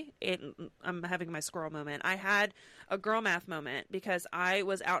today. I'm having my squirrel moment. I had a girl math moment because I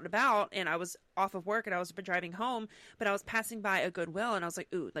was out and about and I was off of work and I was driving home, but I was passing by a Goodwill and I was like,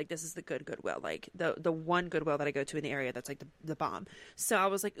 ooh, like this is the good Goodwill, like the one Goodwill that I go to in the area that's like the bomb. So I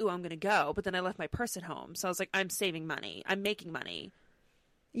was like, ooh, I'm gonna go, but then I left my purse at home. So I was like, I'm saving money. I'm making money.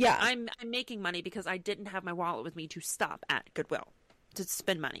 Yeah. I'm making money because I didn't have my wallet with me to stop at Goodwill to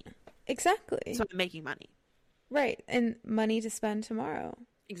spend money. Exactly. So I'm making money. Right. And money to spend tomorrow.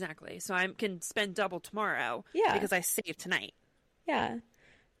 Exactly. So I can spend double tomorrow. Yeah. Because I saved tonight. Yeah.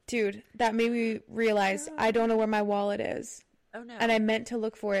 Dude, that made me realize I don't know where my wallet is. Oh, no. And I meant to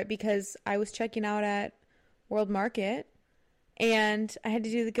look for it because I was checking out at World Market and I had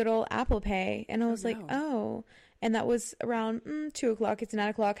to do the good old Apple Pay. And I was like, oh. And that was around 2 o'clock. It's 9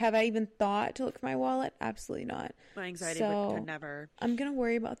 o'clock. Have I even thought to look for my wallet? Absolutely not. My anxiety would never. I'm going to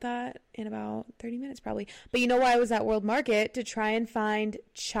worry about that in about 30 minutes probably. But you know why I was at World Market? To try and find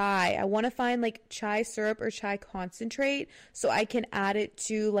chai. I want to find like chai syrup or chai concentrate so I can add it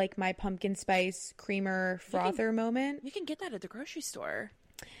to like my pumpkin spice creamer frother moment. You can get that at the grocery store.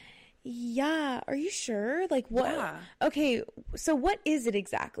 Yeah. Are you sure? Like what? Yeah. Okay. So what is it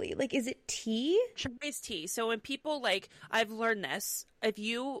exactly? Like, is it tea? Chai tea. So when people like, I've learned this, if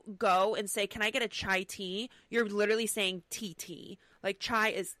you go and say, can I get a chai tea? You're literally saying tea. Like chai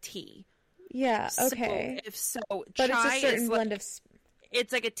is tea. Yeah. Okay. But but chai it's a certain is blend of.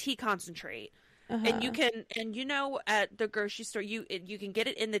 It's like a tea concentrate. And you can, and you know, at the grocery store, you can get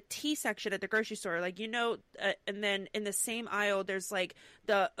it in the tea section at the grocery store, like, you know, and then in the same aisle, there's like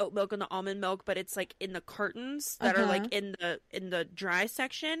the oat milk and the almond milk, but it's like in the cartons that are like in the dry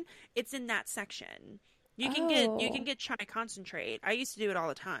section. It's in that section. You can get chai concentrate. I used to do it all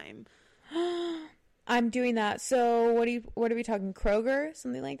the time. I'm doing that. So what are we talking? Kroger,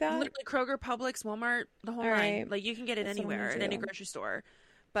 something like that? Literally Kroger, Publix, Walmart, the whole All line. right. Like you can get it That's what I'm anywhere gonna at any do. grocery store.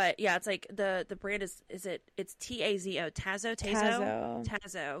 But yeah, it's like the brand it's Tazo,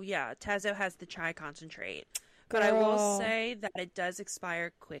 Tazo. Yeah, Tazo has the chai concentrate. But I will Girl. say that it does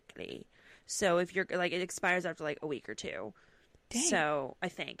expire quickly. So if you're like, it expires after like a week or two. Dang. So I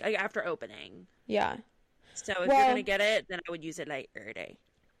think like, after opening. Yeah. So if Well- you're gonna get it, then I would use it like every day.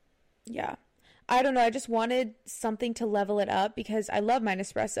 Yeah. I don't know. I just wanted something to level it up because I love my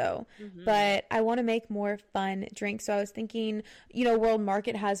Nespresso, but I want to make more fun drinks. So I was thinking, you know, World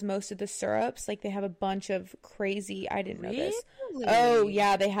Market has most of the syrups. Like they have a bunch of crazy, I didn't know this. Really? Oh,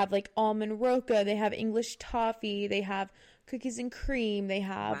 yeah. They have like almond roca. They have English toffee. They have cookies and cream. They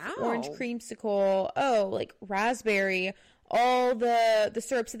have orange Wow. creamsicle. Oh, like raspberry. All the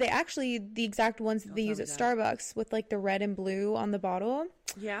syrups. So they actually, the exact ones that they use at Starbucks with like the red and blue on the bottle.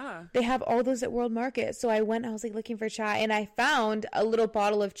 Yeah. They have all those at World Market. So I went, I was like looking for chai and I found a little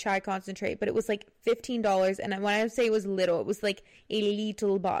bottle of chai concentrate, but it was like $15. And when I say it was little, it was like a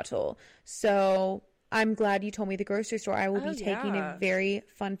little bottle. So I'm glad you told me the grocery store. I will be taking yeah. a very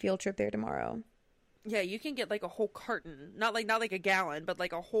fun field trip there tomorrow. Yeah, you can get like a whole carton, not like a gallon, but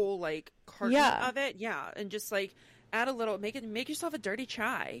like a whole like carton Yeah. of it. Yeah, and just like add a little, make yourself a dirty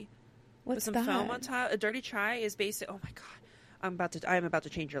chai with What's some that? foam on top. A dirty chai is basic. Oh my god, I am about to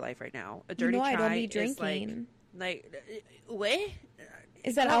change your life right now. A dirty You know chai I don't be is drinking. what?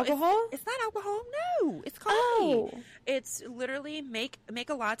 Is that No, alcohol? It's not alcohol. No, it's coffee. Oh. It's literally make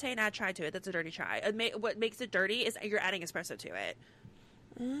a latte and add chai to it. That's a dirty chai. What makes it dirty is you're adding espresso to it.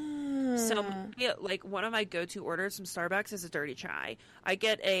 So, like one of my go-to orders from Starbucks is a dirty chai. I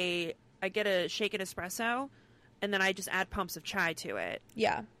get a shaken espresso, and then I just add pumps of chai to it,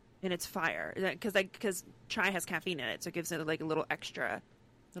 Yeah. and it's fire. Because chai has caffeine in it, so it gives it like a little extra.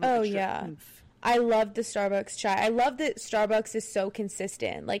 Oh, yeah. oomph. I love the Starbucks chai. I love that Starbucks is so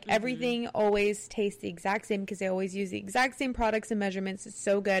consistent. Like everything always tastes the exact same because they always use the exact same products and measurements. It's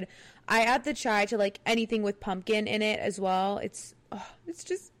so good. I add the chai to like anything with pumpkin in it as well. It's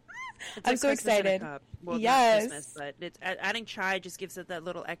just It's I'm like so Christmas in a excited. cup. Well, Yes. not Christmas, but it's adding chai just gives it that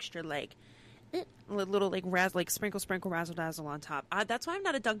little extra like little like sprinkle razzle dazzle on top. That's why I'm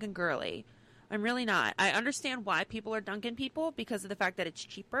not a Dunkin' girly. I'm really not. I understand why people are Dunkin' people because of the fact that it's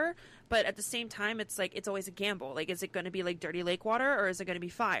cheaper, but at the same time, it's like it's always a gamble. Like, is it going to be like dirty lake water or is it going to be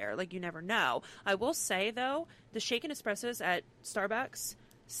fire? Like, you never know. I will say though, the shaken espressos at Starbucks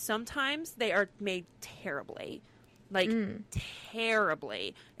sometimes they are made terribly. Like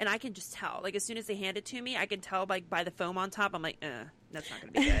terribly, and I can just tell. Like as soon as they hand it to me, I can tell like by the foam on top. I'm like, that's not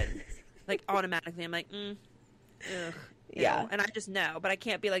gonna be good. Like automatically, I'm like, ugh. Yeah. know? And I just know, but I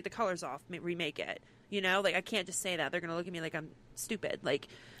can't be like the color's off. Remake it. You know, like I can't just say that. They're gonna look at me like I'm stupid. Like,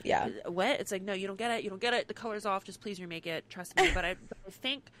 Yeah. what? It's like, no, you don't get it. The color's off. Just please remake it. Trust me. But I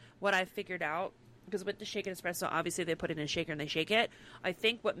think what I figured out because with the shaken espresso, obviously they put it in a shaker and they shake it. I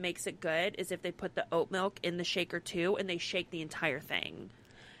think what makes it good is if they put the oat milk in the shaker too and they shake the entire thing.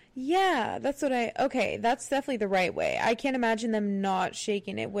 Yeah, that's what okay, that's definitely the right way. I can't imagine them not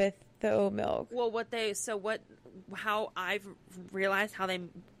shaking it with the oat milk. Well, how I've realized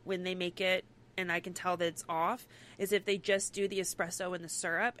when they make it, and I can tell that it's off, is if they just do the espresso and the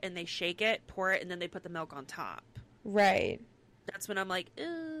syrup and they shake it, pour it, and then they put the milk on top. Right. That's when I'm like,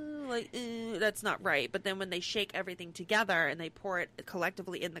 that's not right. But then when they shake everything together and they pour it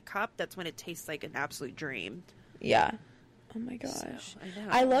collectively in the cup, that's when it tastes like an absolute dream. Yeah. Oh my gosh. So, I know.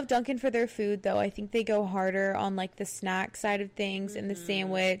 I love Dunkin' for their food, though. I think they go harder on like the snack side of things and the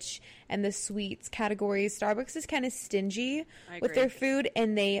sandwich and the sweets categories. Starbucks is kind of stingy with their food,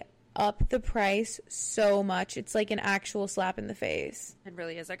 and they up the price so much. It's like an actual slap in the face. It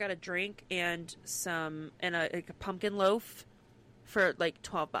really is. I got a drink and a pumpkin loaf for like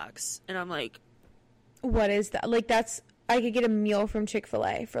 $12, and I'm like, what is that? Like, I could get a meal from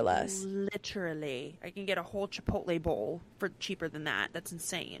Chick-fil-A for less. Literally. I can get a whole Chipotle bowl for cheaper than that. That's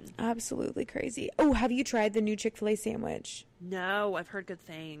insane. Absolutely crazy. Oh, have you tried the new Chick-fil-A sandwich? No, I've heard good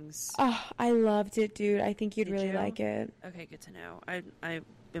things. Oh, I loved it, dude. I think you'd really like it. Okay, good to know. I've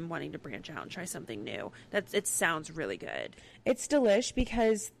been wanting to branch out and try something new. It sounds really good. It's delish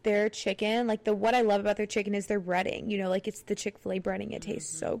because their chicken, like what I love about their chicken is their breading. You know, like it's the Chick-fil-A breading. It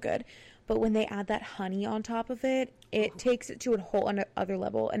tastes so good. But when they add that honey on top of it, it takes it to a whole other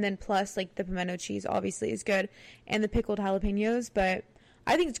level. And then plus, like, the pimento cheese obviously is good. And the pickled jalapenos. But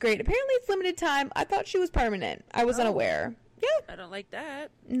I think it's great. Apparently it's limited time. I thought she was permanent. I was unaware. Yeah. I don't like that.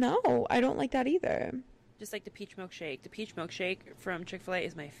 No, I don't like that either. Just like the peach milkshake. The peach milkshake from Chick-fil-A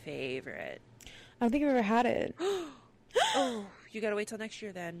is my favorite. I don't think I've ever had it. Oh, you gotta wait till next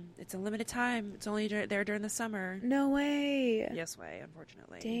year then. It's a limited time. It's only there during the summer. No way. Yes way,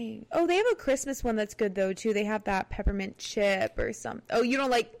 unfortunately. Dang. Oh, they have a Christmas one that's good though too. They have that peppermint chip or something. Oh, you don't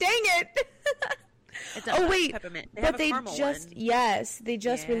like? Dang it. Oh wait, peppermint. But they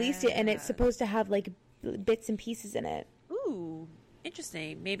just released it, and it's supposed to have like bits and pieces in it. Ooh,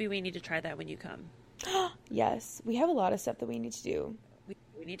 interesting. Maybe we need to try that when you come. Yes, we have a lot of stuff that we need to do.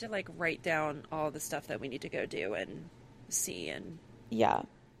 We need to like write down all the stuff that we need to go do and see and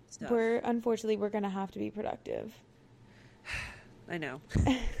stuff. Unfortunately we're gonna have to be productive. I know.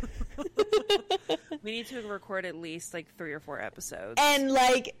 We need to record at least like 3 or 4 episodes. And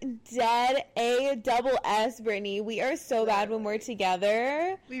like dead ASS, Brittany. We are so bad when we're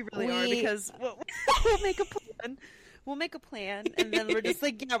together. We really are, because we'll make a plan. We'll make a plan, and then we're just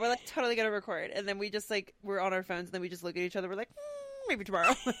like, we're like totally gonna record, and then we just like we're on our phones, and then we just look at each other. We're like, maybe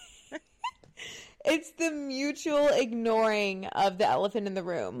tomorrow. It's the mutual ignoring of the elephant in the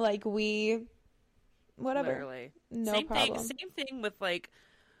room. Like whatever. Literally. No problem. Same thing with like,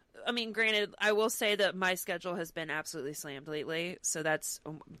 I mean, granted, I will say that my schedule has been absolutely slammed lately, so that's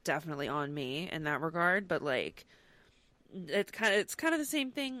definitely on me in that regard. But like, it's kind of the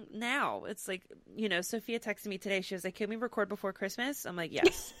same thing now. It's like, Sophia texted me today. She was like, "Can we record before Christmas?" I'm like,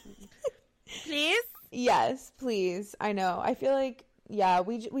 "Yes." Please? Yes, please. I know. I feel like,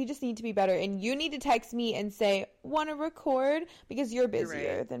 we just need to be better. And you need to text me and say, "Want to record?" Because you're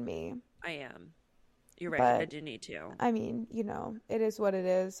busier than me. I am. You're right. But I do need to. I mean, it is what it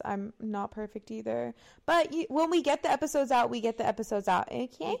is. I'm not perfect either. But when we get the episodes out, we get the episodes out. Okay?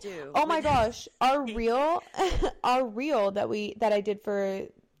 We do. Oh my gosh. Our reel that I did for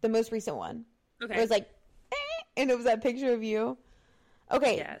the most recent one. Okay. It was like, and it was that picture of you.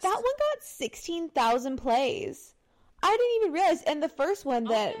 Okay. Yes. That one got 16,000 plays. I didn't even realize. And the first one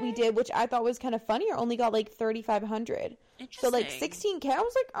that we did, which I thought was kind of funnier, only got like 3,500. So like 16K. I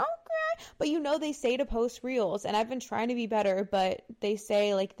was like, okay. But they say to post reels, and I've been trying to be better, but they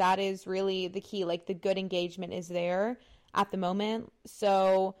say like that is really the key. Like the good engagement is there at the moment.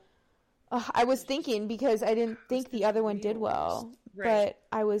 So I was thinking, because I didn't think the other one did well, but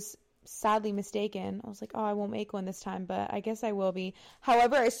I was sadly mistaken. I was like, I won't make one this time, but I guess I will be.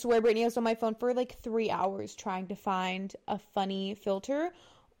 However, I swear, Brittany, I was on my phone for like 3 hours trying to find a funny filter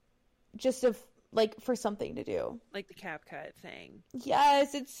just for something to do. Like the CapCut thing.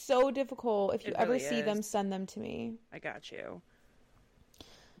 Yes, it's so difficult. If you ever see them, send them to me. I got you.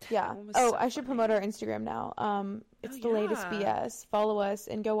 Yeah. I should promote our Instagram now. It's the latest BS. Follow us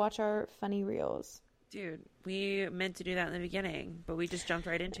and go watch our funny reels. Dude, we meant to do that in the beginning, but we just jumped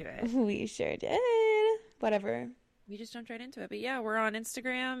right into it. We sure did. Whatever. We just jumped right into it. But yeah, we're on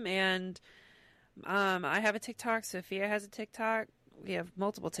Instagram, and I have a TikTok. Sophia has a TikTok. We have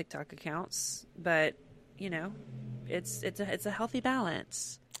multiple TikTok accounts, but it's a healthy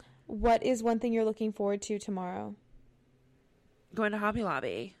balance. What is one thing you're looking forward to tomorrow? Going to Hobby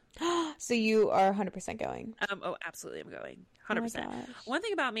Lobby. So you are 100% going. Oh, absolutely, I'm going. Oh my 100%. gosh. One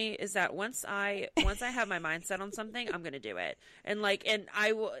thing about me is that once I have my mindset on something, I'm gonna do it. And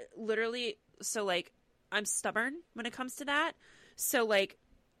I will literally. So I'm stubborn when it comes to that. So okay.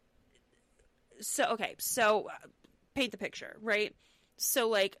 So paint the picture, right?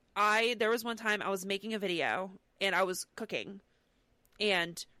 So there was one time I was making a video and I was cooking,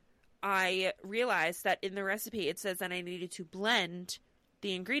 and I realized that in the recipe it says that I needed to blend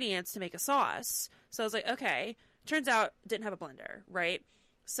the ingredients to make a sauce. So I was like, okay. Turns out didn't have a blender, right?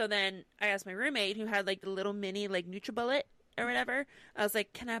 So then I asked my roommate, who had the little mini NutriBullet or whatever. I was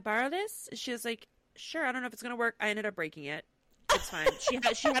like, "Can I borrow this?" She was like, "Sure." I don't know if it's gonna work. I ended up breaking it. It's fine.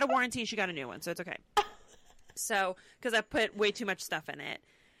 She had a warranty. She got a new one, so it's okay. So because I put way too much stuff in it,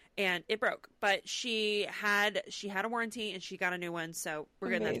 and it broke. But she had a warranty and she got a new one, so we're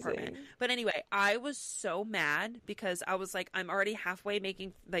good in that department. But anyway, I was so mad because I was like, I'm already halfway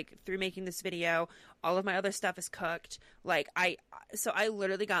through making this video. All of my other stuff is cooked. So I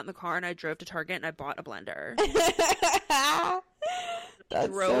literally got in the car and I drove to Target and I bought a blender. That's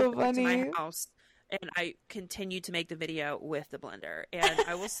drove so funny. to my house. And I continued to make the video with the blender. And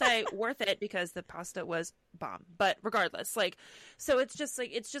I will say worth it because the pasta was bomb. But regardless, so it's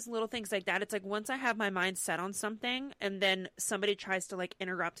just little things like that. It's once I have my mind set on something and then somebody tries to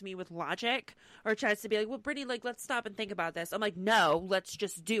interrupt me with logic or tries to be like, well, Brittany, let's stop and think about this. I'm like, no, let's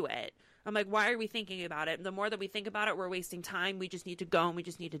just do it. I'm like, why are we thinking about it? And the more that we think about it, we're wasting time. We just need to go and we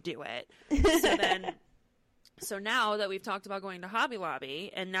just need to do it. So now that we've talked about going to Hobby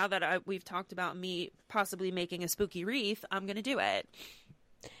Lobby, and now that we've talked about me possibly making a spooky wreath, I'm going to do it.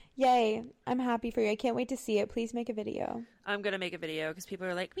 Yay. I'm happy for you. I can't wait to see it. Please make a video. I'm going to make a video because people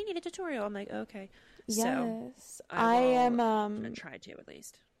are like, we need a tutorial. I'm like, okay. Yes. So I am try to at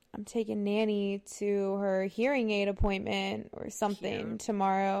least. I'm taking Nanny to her hearing aid appointment or something Cute.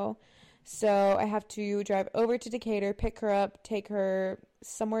 Tomorrow. So I have to drive over to Decatur, pick her up, take her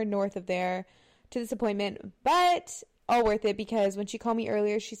somewhere north of there to this appointment, but all worth it because when she called me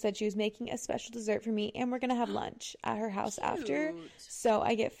earlier, she said she was making a special dessert for me and we're gonna have lunch at her house after. So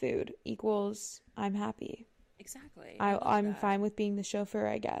I get food equals I'm happy. Exactly. I'm fine with being the chauffeur,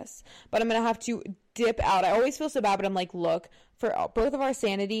 I guess, but I'm gonna have to dip out. I always feel so bad, but I'm like, look, for both of our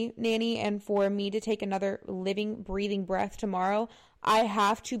sanity, Nanny, and for me to take another living, breathing breath tomorrow, I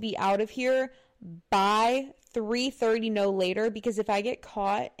have to be out of here by 3:30 no later, because if I get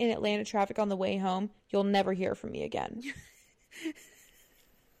caught in Atlanta traffic on the way home, you'll never hear from me again.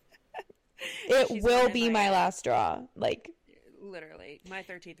 It will be my last straw. Literally my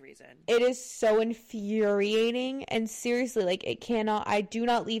 13th reason. It is so infuriating, and seriously, I do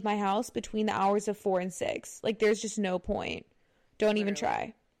not leave my house between the hours of 4 and 6. There's just no point. Don't even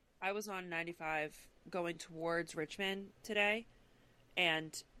try. I was on 95 going towards Richmond today,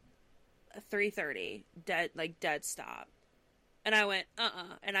 and 3:30 dead stop, and I went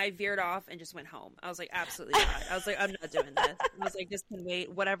and I veered off and just went home. I was like, absolutely not. I was like, I'm not doing this. I was like, this can wait.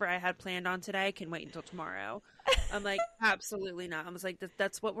 Whatever I had planned on today can wait until tomorrow. I'm like, absolutely not. I was like,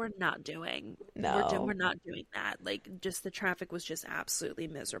 that's what we're not doing. No, we're not doing that. Just the traffic was just absolutely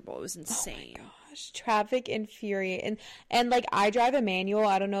miserable. It was insane. Oh my gosh, traffic infuriating. And I drive a manual.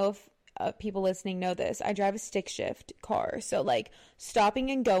 I don't know if people listening know this. I drive a stick shift car, so stopping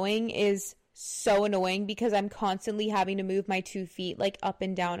and going is so annoying because I'm constantly having to move my 2 feet up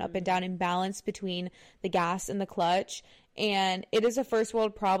and down in balance between the gas and the clutch, and it is a first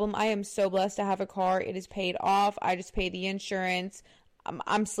world problem. I am so blessed to have a car. It is paid off. I just pay the insurance.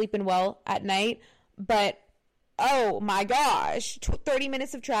 I'm sleeping well at night, but oh my gosh, 30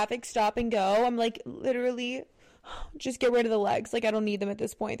 minutes of traffic, stop and go. I'm literally just get rid of the legs. I don't need them at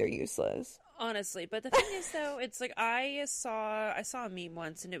this point. They're useless. Honestly. But the thing is, though, it's I saw a meme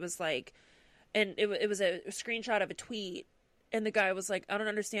once, and it was and it was a screenshot of a tweet, and the guy was like, I don't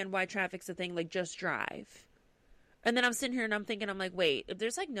understand why traffic's a thing. Just drive. And then I'm sitting here and I'm thinking, wait, if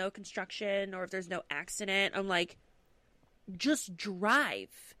there's no construction or if there's no accident, I'm like, just drive.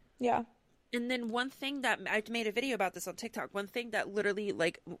 Yeah. And then one thing that I made a video about this on TikTok, one thing that literally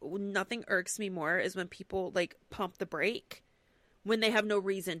nothing irks me more is when people pump the brake when they have no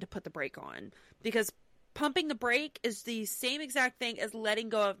reason to put the brake on, because pumping the brake is the same exact thing as letting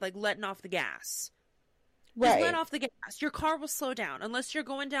go of letting off the gas. Right. Just let off the gas. Your car will slow down unless you're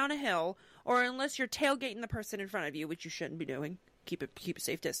going down a hill or unless you're tailgating the person in front of you, which you shouldn't be doing. Keep a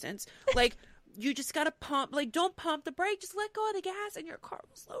safe distance. You just gotta pump, don't pump the brake, just let go of the gas and your car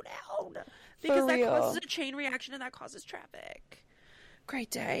will slow down. Because that causes a chain reaction and that causes traffic.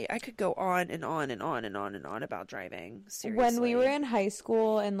 Great day. I could go on and on and on and on and on about driving. Seriously. When we were in high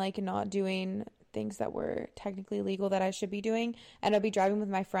school and not doing things that were technically legal that I should be doing. And I'd be driving with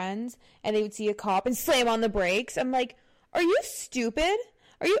my friends and they would see a cop and slam on the brakes. I'm like, are you stupid?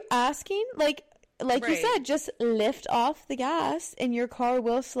 Are you asking? Like Right. you said, just lift off the gas and your car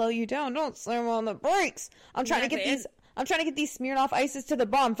will slow you down. Don't slam on the brakes. I'm trying to get these Smirnoff Ices to the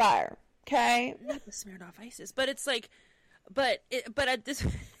bonfire. Okay? Not the Smirnoff Ices, but it's like, but at this,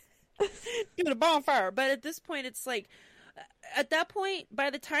 give it a bonfire. But at this point, it's like, at that point,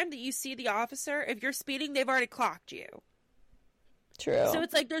 by the time that you see the officer, if you're speeding, they've already clocked you. True. So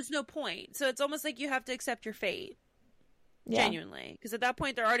it's like, there's no point. So it's almost like you have to accept your fate. Yeah. Genuinely. Because at that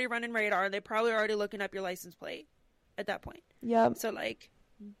point, they're already running radar. They're probably already looking up your license plate at that point. Yep. So, like,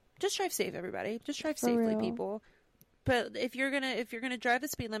 just drive safe, everybody. Just drive For safely, real. people. But if you're gonna drive the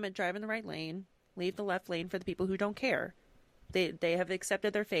speed limit, drive in the right lane. Leave the left lane for the people who don't care. They have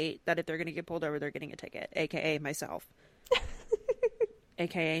accepted their fate that if they're gonna get pulled over, they're getting a ticket. AKA myself.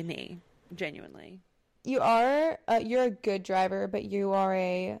 AKA me. Genuinely. You're a good driver, but you are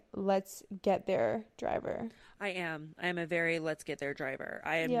a let's get there driver. I am a very let's get there driver.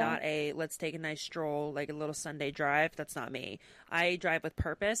 I am Yeah. not a let's take a nice stroll, like a little Sunday drive. That's not me. I drive with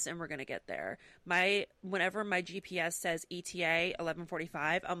purpose and we're going to get there. Whenever my GPS says ETA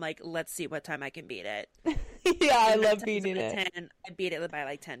 11:45, I'm like, let's see what time I can beat it. Yeah, I And love 9 times beating out of it. 10, I beat it by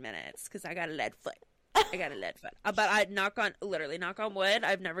like 10 minutes because I got a lead foot. But I knock on wood.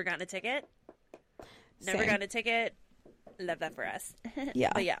 I've never gotten a ticket. Never Same. gotten a ticket. Love that for us. Yeah,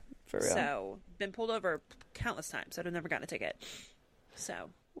 But yeah, for real. so been pulled over countless times, but I've never gotten a ticket.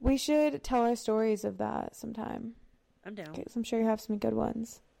 So We should tell our stories of that sometime. I'm down. Okay, 'cause I'm sure you have some good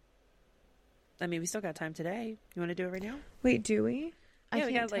ones. I mean, we still got time today. You want to do it right now? Wait, do we? Yeah,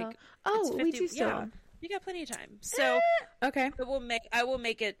 we got like Oh, it's we 50 do still. Yeah, you got plenty of time. So Okay. I will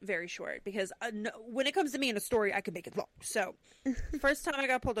make it very short because when it comes to me in a story, I can make it long. So first time I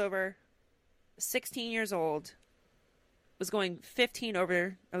got pulled over, 16 years old. Was going 15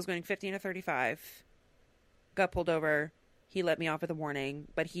 over. I was going 15 to 35. Got pulled over. He let me off with a warning,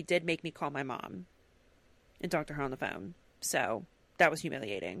 but he did make me call my mom and talk to her on the phone. So that was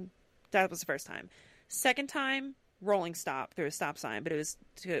humiliating. That was the first time. Second time, rolling stop through a stop sign, but it was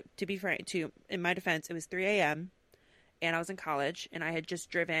to be frank. In my defense, it was 3 a.m. and I was in college, and I had just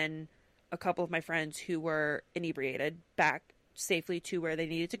driven a couple of my friends who were inebriated back safely to where they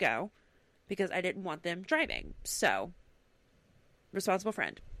needed to go because I didn't want them driving. So. Responsible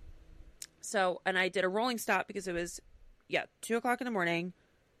friend. So, and I did a rolling stop because it was, 2 o'clock in the morning.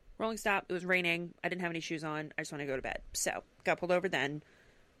 Rolling stop. It was raining. I didn't have any shoes on. I just want to go to bed. So, got pulled over then.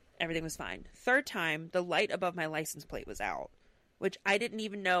 Everything was fine. Third time, the light above my license plate was out, which I didn't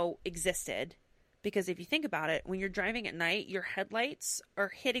even know existed. Because if you think about it, when you're driving at night, your headlights are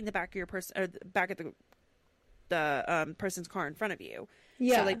hitting the back of your person, or the back of the person's car in front of you.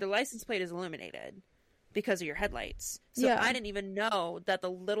 Yeah. So, like, the license plate is illuminated because of your headlights. So Yeah. I didn't even know that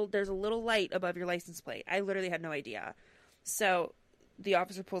there's a little light above your license plate. I literally had no idea. So the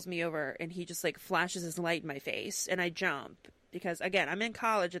officer pulls me over and he just like flashes his light in my face and I jump because again, I'm in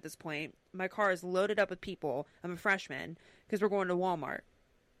college at this point. My car is loaded up with people. I'm a freshman because we're going to Walmart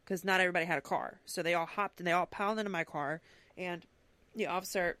because not everybody had a car. So they all hopped and they all piled into my car and the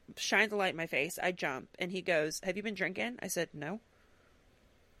officer shines the light in my face. I jump and he goes, "Have you been drinking?" I said, "No."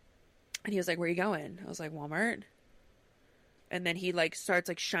 And he was like, "Where are you going?" I was like, "Walmart." And then he like starts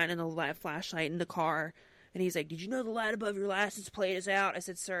like shining the flashlight in the car. And he's like, "Did you know the light above your license plate is out?" I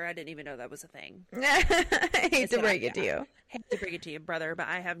said, "Sir, I didn't even know that was a thing." I hate to said, break it to you. Hate to break it to you, brother, but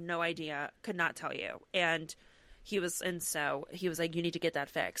I have no idea. Could not tell you. And so he was like, "You need to get that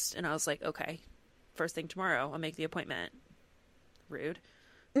fixed." And I was like, "Okay, first thing tomorrow, I'll make the appointment." Rude.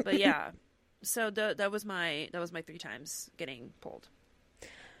 But yeah. So that was my 3 times getting pulled.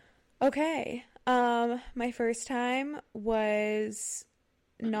 Okay. My first time was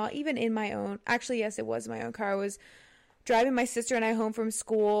not even in my own. Actually, yes, it was my own car. I was driving my sister and I home from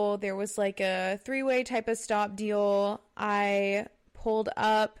school. There was like a 3-way type of stop deal. I pulled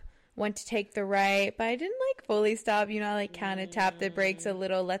up, went to take the right, but I didn't like fully stop. You know, I like kind of tapped the brakes a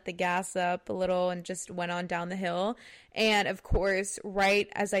little, let the gas up a little, and just went on down the hill. And of course, right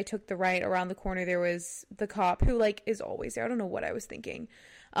as I took the right around the corner, there was the cop who like is always there. I don't know what I was thinking.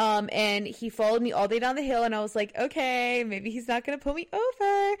 And he followed me all the way down the hill and I was like, okay, maybe he's not going to pull me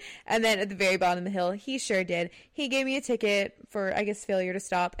over. And then at the very bottom of the hill, he sure did. He gave me a ticket for, I guess, failure to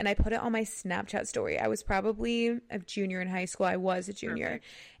stop. And I put it on my Snapchat story. I was probably a junior in high school. I was a junior. Perfect.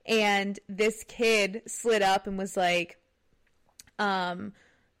 And this kid slid up and was like,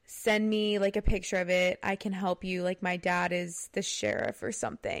 send me like a picture of it. I can help you. Like my dad is the sheriff or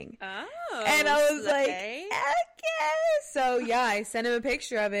something. Oh, and I was like, okay. So yeah, I sent him a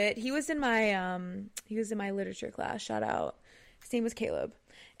picture of it. He was in my literature class. Shout out. His name was Caleb.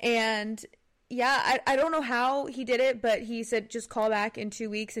 And yeah, I don't know how he did it, but he said just call back in 2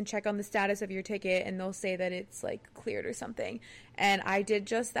 weeks and check on the status of your ticket, and they'll say that it's like cleared or something. And I did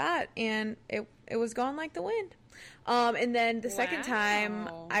just that, and it was gone like the wind. And then the second time,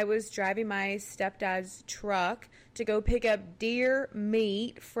 I was driving my stepdad's truck to go pick up deer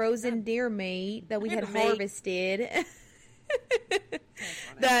meat, frozen deer meat that we had harvested.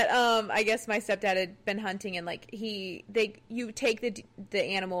 That I guess my stepdad had been hunting, and like you take the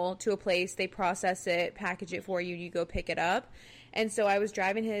animal to a place, they process it, package it for you, you go pick it up. And so I was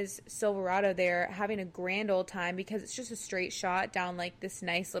driving his Silverado there, having a grand old time because it's just a straight shot down like this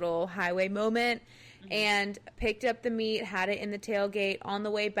nice little highway moment. And picked up the meat, had it in the tailgate. On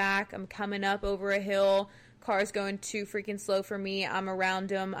the way back, I'm coming up over a hill. Car's going too freaking slow for me. I'm around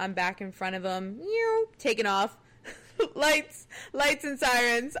him. I'm back in front of him. Taking off. lights and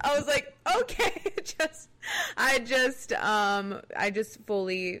sirens. I was like, okay. I just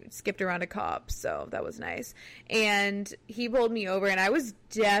fully skipped around a cop, so that was nice. And he pulled me over, and I was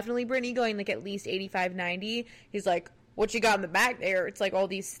definitely, Brittany, going like at least 85, 90. He's like, what you got in the back there? It's like all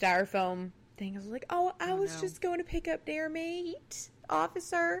these styrofoam things. I was like, I was just going to pick up deer meat,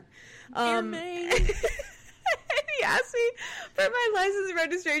 officer. Deer meat. He asked me for my license and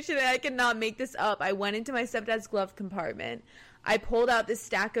registration, and I cannot make this up. I went into my stepdad's glove compartment. I pulled out this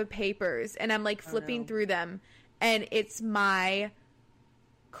stack of papers, and I'm like flipping through them, and it's my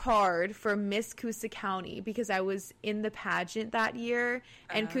card for Miss Coosa County because I was in the pageant that year,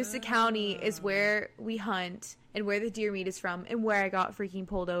 and Coosa County is where we hunt and where the deer meat is from and where I got freaking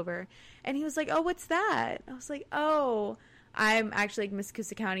pulled over. And he was like, oh, what's that? I was like, oh, I'm actually like Miss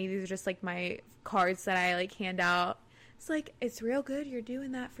Coosa County. These are just like my cards that I like hand out. It's like, it's real good you're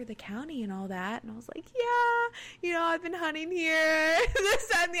doing that for the county and all that. And I was like, yeah, I've been hunting here, this,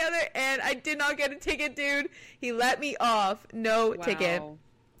 that, and the other. And I did not get a ticket, dude. He let me off. No ticket.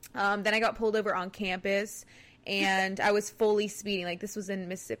 Then I got pulled over on campus, and I was fully speeding. Like, this was in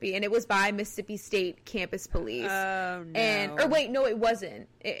Mississippi, and it was by Mississippi State Campus Police. Oh, no. It wasn't.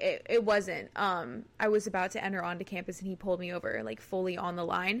 It wasn't. I was about to enter onto campus, and he pulled me over, like, fully on the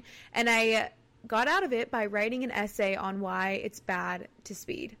line. And I got out of it by writing an essay on why it's bad to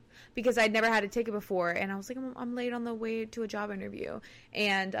speed. Because I'd never had a ticket before, and I was like, I'm late on the way to a job interview.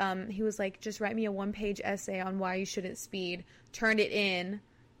 And he was like, just write me a 1-page essay on why you shouldn't speed. Turned it in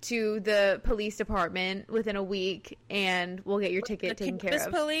to the police department within a week, and we'll get your ticket taken care of.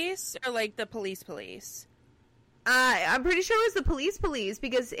 The police or like the police? I'm pretty sure it was the police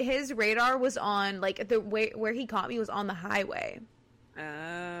because his radar was on, like, the way where he caught me was on the highway.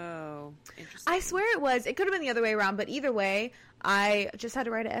 Oh, interesting. I swear it was. It could have been the other way around, but either way, I just had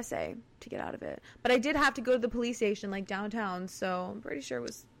to write an essay to get out of it. But I did have to go to the police station, like, downtown, so I'm pretty sure it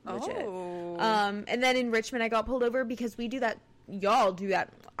was legit. Oh. And then in Richmond, I got pulled over because we do that. Y'all do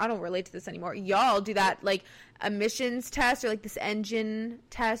that. I don't relate to this anymore. Y'all do that, like, emissions test or, like, this engine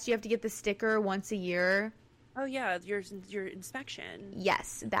test. You have to get the sticker once a year. Oh, yeah, your inspection.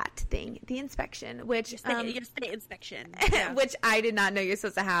 Yes, that thing. The inspection, which... Your state inspection. Yeah. Which I did not know you're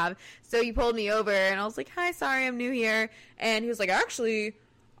supposed to have. So he pulled me over, and I was like, hi, sorry, I'm new here. And he was like, actually,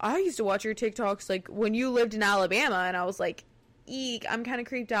 I used to watch your TikToks, like, when you lived in Alabama. And I was like, eek, I'm kind of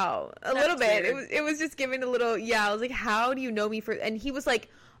creeped out. A little bit. It was just giving a little... Yeah, I was like, how do you know me for... And he was, like,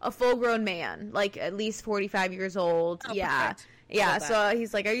 a full-grown man, like, at least 45 years old. Oh, yeah. Perfect. Yeah, so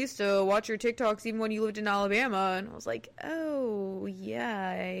he's like, I used to watch your TikToks even when you lived in Alabama. And I was like, oh,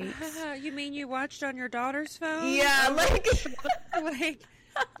 yikes. You mean you watched on your daughter's phone? Yeah, like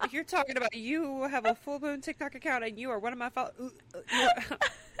you're talking about you have a full-blown TikTok account and you are one of my followers.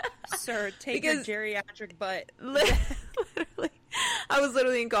 Sir, take your geriatric butt. Literally. I was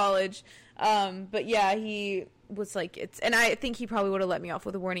literally in college. But yeah, he was like, and I think he probably would have let me off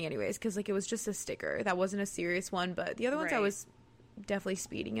with a warning anyways, because, like, it was just a sticker. That wasn't a serious one, but the other ones I was definitely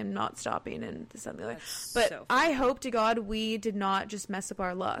speeding and not stopping and this and the other. But so I hope to God we did not just mess up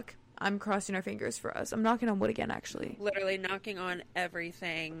our luck. I'm crossing our fingers for us. I'm knocking on wood again, actually. Literally knocking on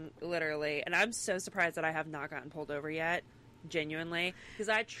everything, literally. And I'm so surprised that I have not gotten pulled over yet, genuinely. Because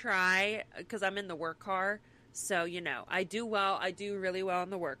I try, because I'm in the work car. So, I do really well in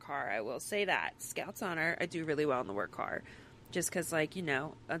the work car. I will say that. Scout's honor, I do really well in the work car. Just because, like,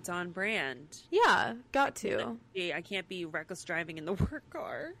 it's on brand. Yeah, got to. I can't be reckless driving in the work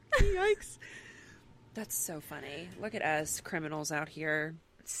car. Yikes. That's so funny. Look at us, criminals out here.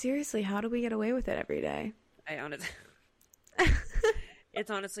 Seriously, how do we get away with it every day? I honestly... It's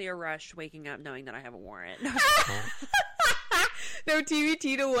honestly a rush waking up knowing that I have a warrant. No,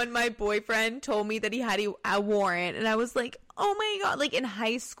 TBT to when my boyfriend told me that he had a warrant, and I was like, oh my God, like in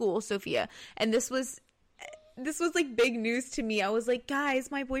high school, Sophia. And this was like big news to me. I was like,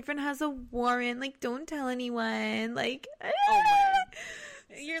 guys, my boyfriend has a warrant. Like, don't tell anyone. Like, Oh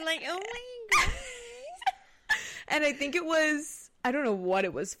my. You're like, oh my God. and I think it was, I don't know what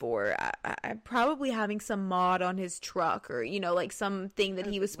it was for. I probably having some mod on his truck, or, you know, like something that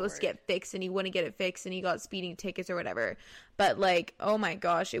he was supposed to get fixed and he wouldn't get it fixed and he got speeding tickets or whatever. But like, oh my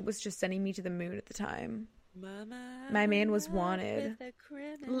gosh, it was just sending me to the moon at the time. Mama, My man was wanted. with a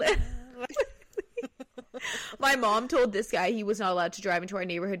criminal. My mom told this guy he was not allowed to drive into our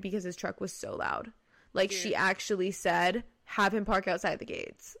neighborhood because his truck was so loud. Like, Dude. she actually said, have him park outside the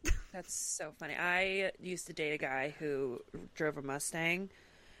gates. That's so funny. I used to date a guy who drove a Mustang,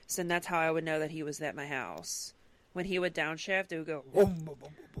 so that's how I would know that he was at my house. When he would downshift, it would go, boom, boom, boom,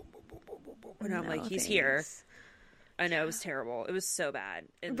 boom, boom, boom, boom, boom, and I'm like, he's here. I know, it was terrible. It was so bad.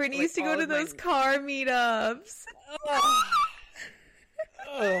 And, Brittany like, used to go all to of those my... car meetups.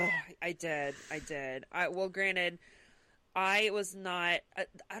 Oh, I did. Well, granted, I was not.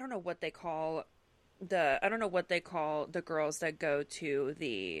 I don't know what they call the girls that go to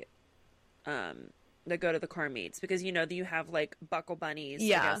the car meets, because you know you have like buckle bunnies,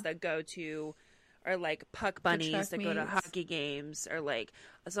 Yeah, I guess, that go to, or like puck bunnies that go to meets. hockey games, or like,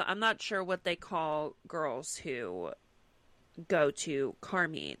 so I'm not sure what they call girls who go to car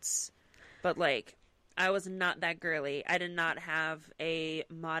meets, but like, I was not that girly. I did not have a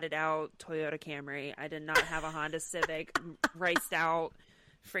modded out Toyota Camry. I did not have a Honda Civic raced out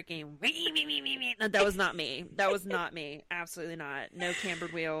freaking. That was not me. That was not me. Absolutely not. No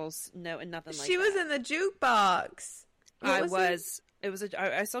cambered wheels. No, and nothing like that. She was in the jukebox.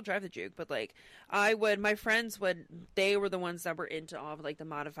 I still drive the Juke, but like, my friends they were the ones that were into all of like the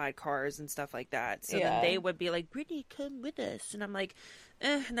modified cars and stuff like that. So then they would be like, Brittany, come with us. And I'm like,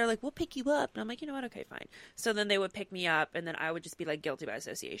 and they're like, we'll pick you up. And I'm like, you know what? Okay, fine. So then they would pick me up, and then I would just be like guilty by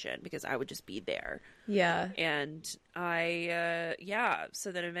association because I would just be there. Yeah. And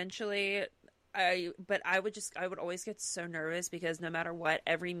so then eventually I would always get so nervous because no matter what,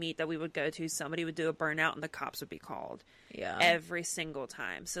 every meet that we would go to, somebody would do a burnout and the cops would be called. Yeah. Every single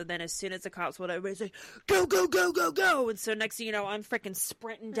time. So then as soon as the cops would, everybody's like, go, go, go, go, go. And so next thing you know, I'm freaking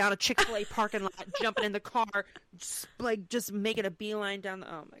sprinting down a Chick-fil-A parking lot, jumping in the car, just making a beeline down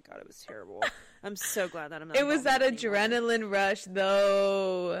oh my God, it was terrible. I'm so glad that I'm not. It was that involved anymore. adrenaline rush,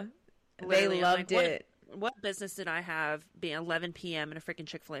 though. Literally, they loved it. What business did I have being 11 p.m. in a freaking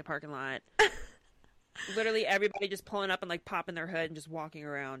Chick-fil-A parking lot? Literally everybody just pulling up and like popping their hood and just walking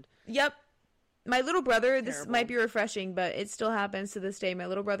around. Yep. My little brother, this Terrible. might be refreshing, but it still happens to this day. My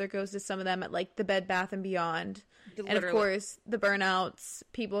little brother goes to some of them at like the Bed Bath and Beyond. Literally. And of course, the burnouts,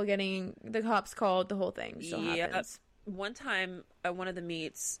 people getting the cops called, the whole thing still happens. One time at one of the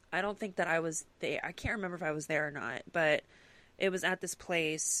meets, I don't think that I was there. I can't remember if I was there or not, but it was at this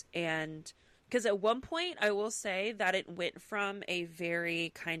place. And because at one point, I will say that it went from a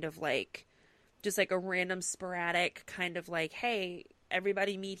very kind of like, just like a random sporadic kind of like, hey,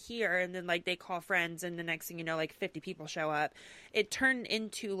 everybody meet here, and then like they call friends, and the next thing you know, like 50 people show up. It turned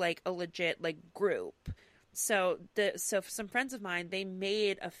into like a legit like group. So some friends of mine, they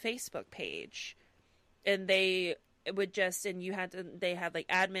made a Facebook page, and they would just, and they had like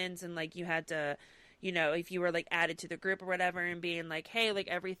admins, and like you had to, you know, if you were like added to the group or whatever, and being like, hey, like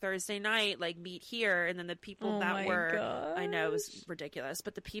every Thursday night, like meet here. And then the people that were, I know it was ridiculous,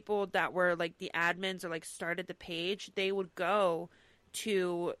 but the people that were like the admins or like started the page, they would go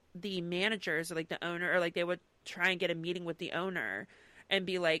to the managers or like the owner, or like they would try and get a meeting with the owner and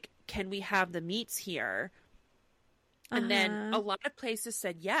be like, can we have the meets here? And then a lot of places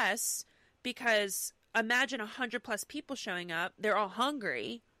said yes, because imagine 100+ people showing up. They're all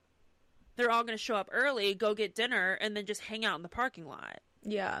hungry. They're all going to show up early, go get dinner, and then just hang out in the parking lot.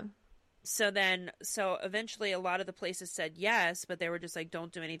 Yeah. So eventually a lot of the places said yes, but they were just like,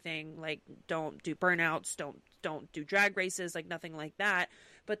 don't do anything, like don't do burnouts, don't do drag races, like nothing like that.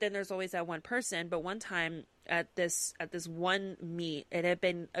 But then there's always that one person. But one time at this one meet, it had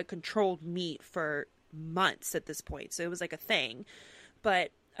been a controlled meet for months at this point, so it was like a thing.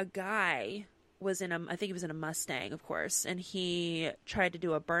 But a guy was I think he was in a Mustang, of course, and he tried to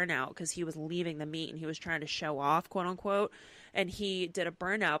do a burnout because he was leaving the meet and he was trying to show off, quote unquote, and he did a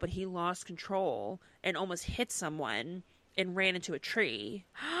burnout, but he lost control and almost hit someone and ran into a tree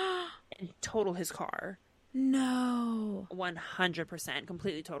and totaled his car. No. 100%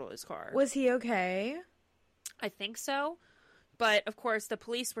 completely totaled his car. Was he okay? I think so, But of course, the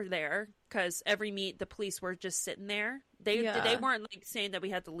police were there because every meet the police were just sitting there. They weren't like saying that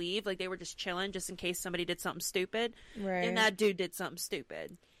we had to leave. Like they were just chilling just in case somebody did something stupid. Right. And that dude did something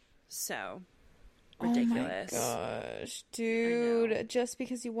stupid. So ridiculous. Oh my gosh, dude! Just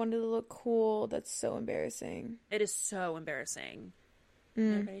because you wanted to look cool, that's so embarrassing. It is so embarrassing.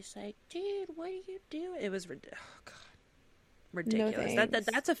 Everybody's like, "Dude, what are you doing?" It was ridiculous. No,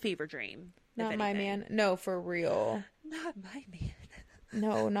 that's a fever dream. Not my man. No, for real. Not my man.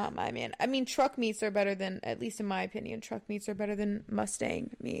 No, not my man. I mean, truck meets are better than, at least in my opinion, truck meets are better than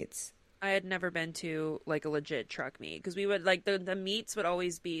Mustang meets. I had never been to like a legit truck meet because we would like the meets would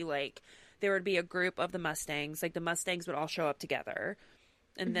always be like there would be a group of the Mustangs, like the Mustangs would all show up together.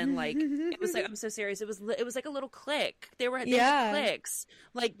 And then like it was like, I'm so serious, it was like a little clique. They were cliques.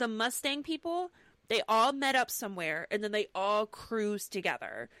 Like the Mustang people, they all met up somewhere and then they all cruised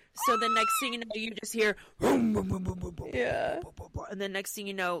together. So the next thing you know, you just hear Yeah. and then next thing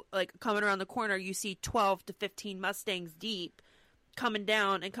you know, like coming around the corner, you see 12 to 15 Mustangs deep coming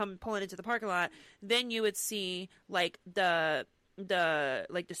down and pulling into the parking lot. Then you would see like the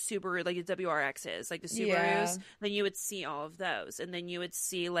Subaru, like the WRXs, like the Subarus. Yeah. Then you would see all of those, and then you would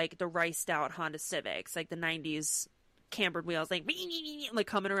see like the riced out Honda Civics, like the 90s cambered wheels, like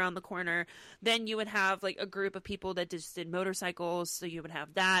coming around the corner. Then you would have like a group of people that just did motorcycles, so you would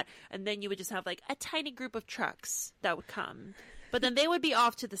have that, and then you would just have like a tiny group of trucks that would come, but then they would be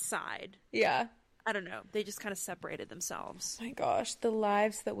off to the side. Yeah. I don't know. They just kind of separated themselves. My gosh, the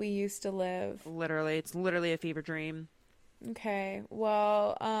lives that we used to live. Literally, it's literally a fever dream. Okay.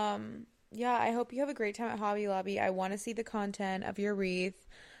 Well, yeah, I hope you have a great time at Hobby Lobby. I want to see the content of your wreath.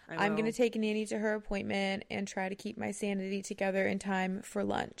 I'm going to take Nanny to her appointment and try to keep my sanity together in time for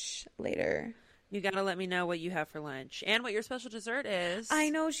lunch later. You got to let me know what you have for lunch and what your special dessert is. I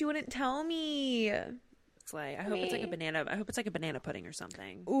know, she wouldn't tell me. Slay. I hope it's like a banana. I hope it's like a banana pudding or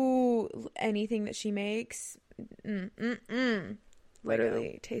something. Ooh, anything that she makes.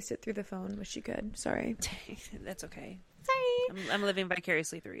 Literally taste it through the phone. Wish you could. Sorry. That's okay. Sorry. I'm living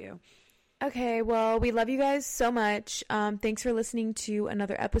vicariously through you. Okay, well, we love you guys so much. Thanks for listening to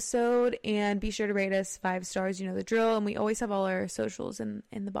another episode, and be sure to rate us 5 stars. You know the drill, and we always have all our socials in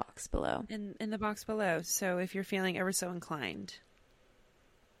the box below. In the box below. So if you're feeling ever so inclined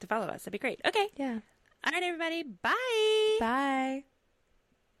to follow us, that'd be great. Okay. Yeah. All right, everybody. Bye. Bye.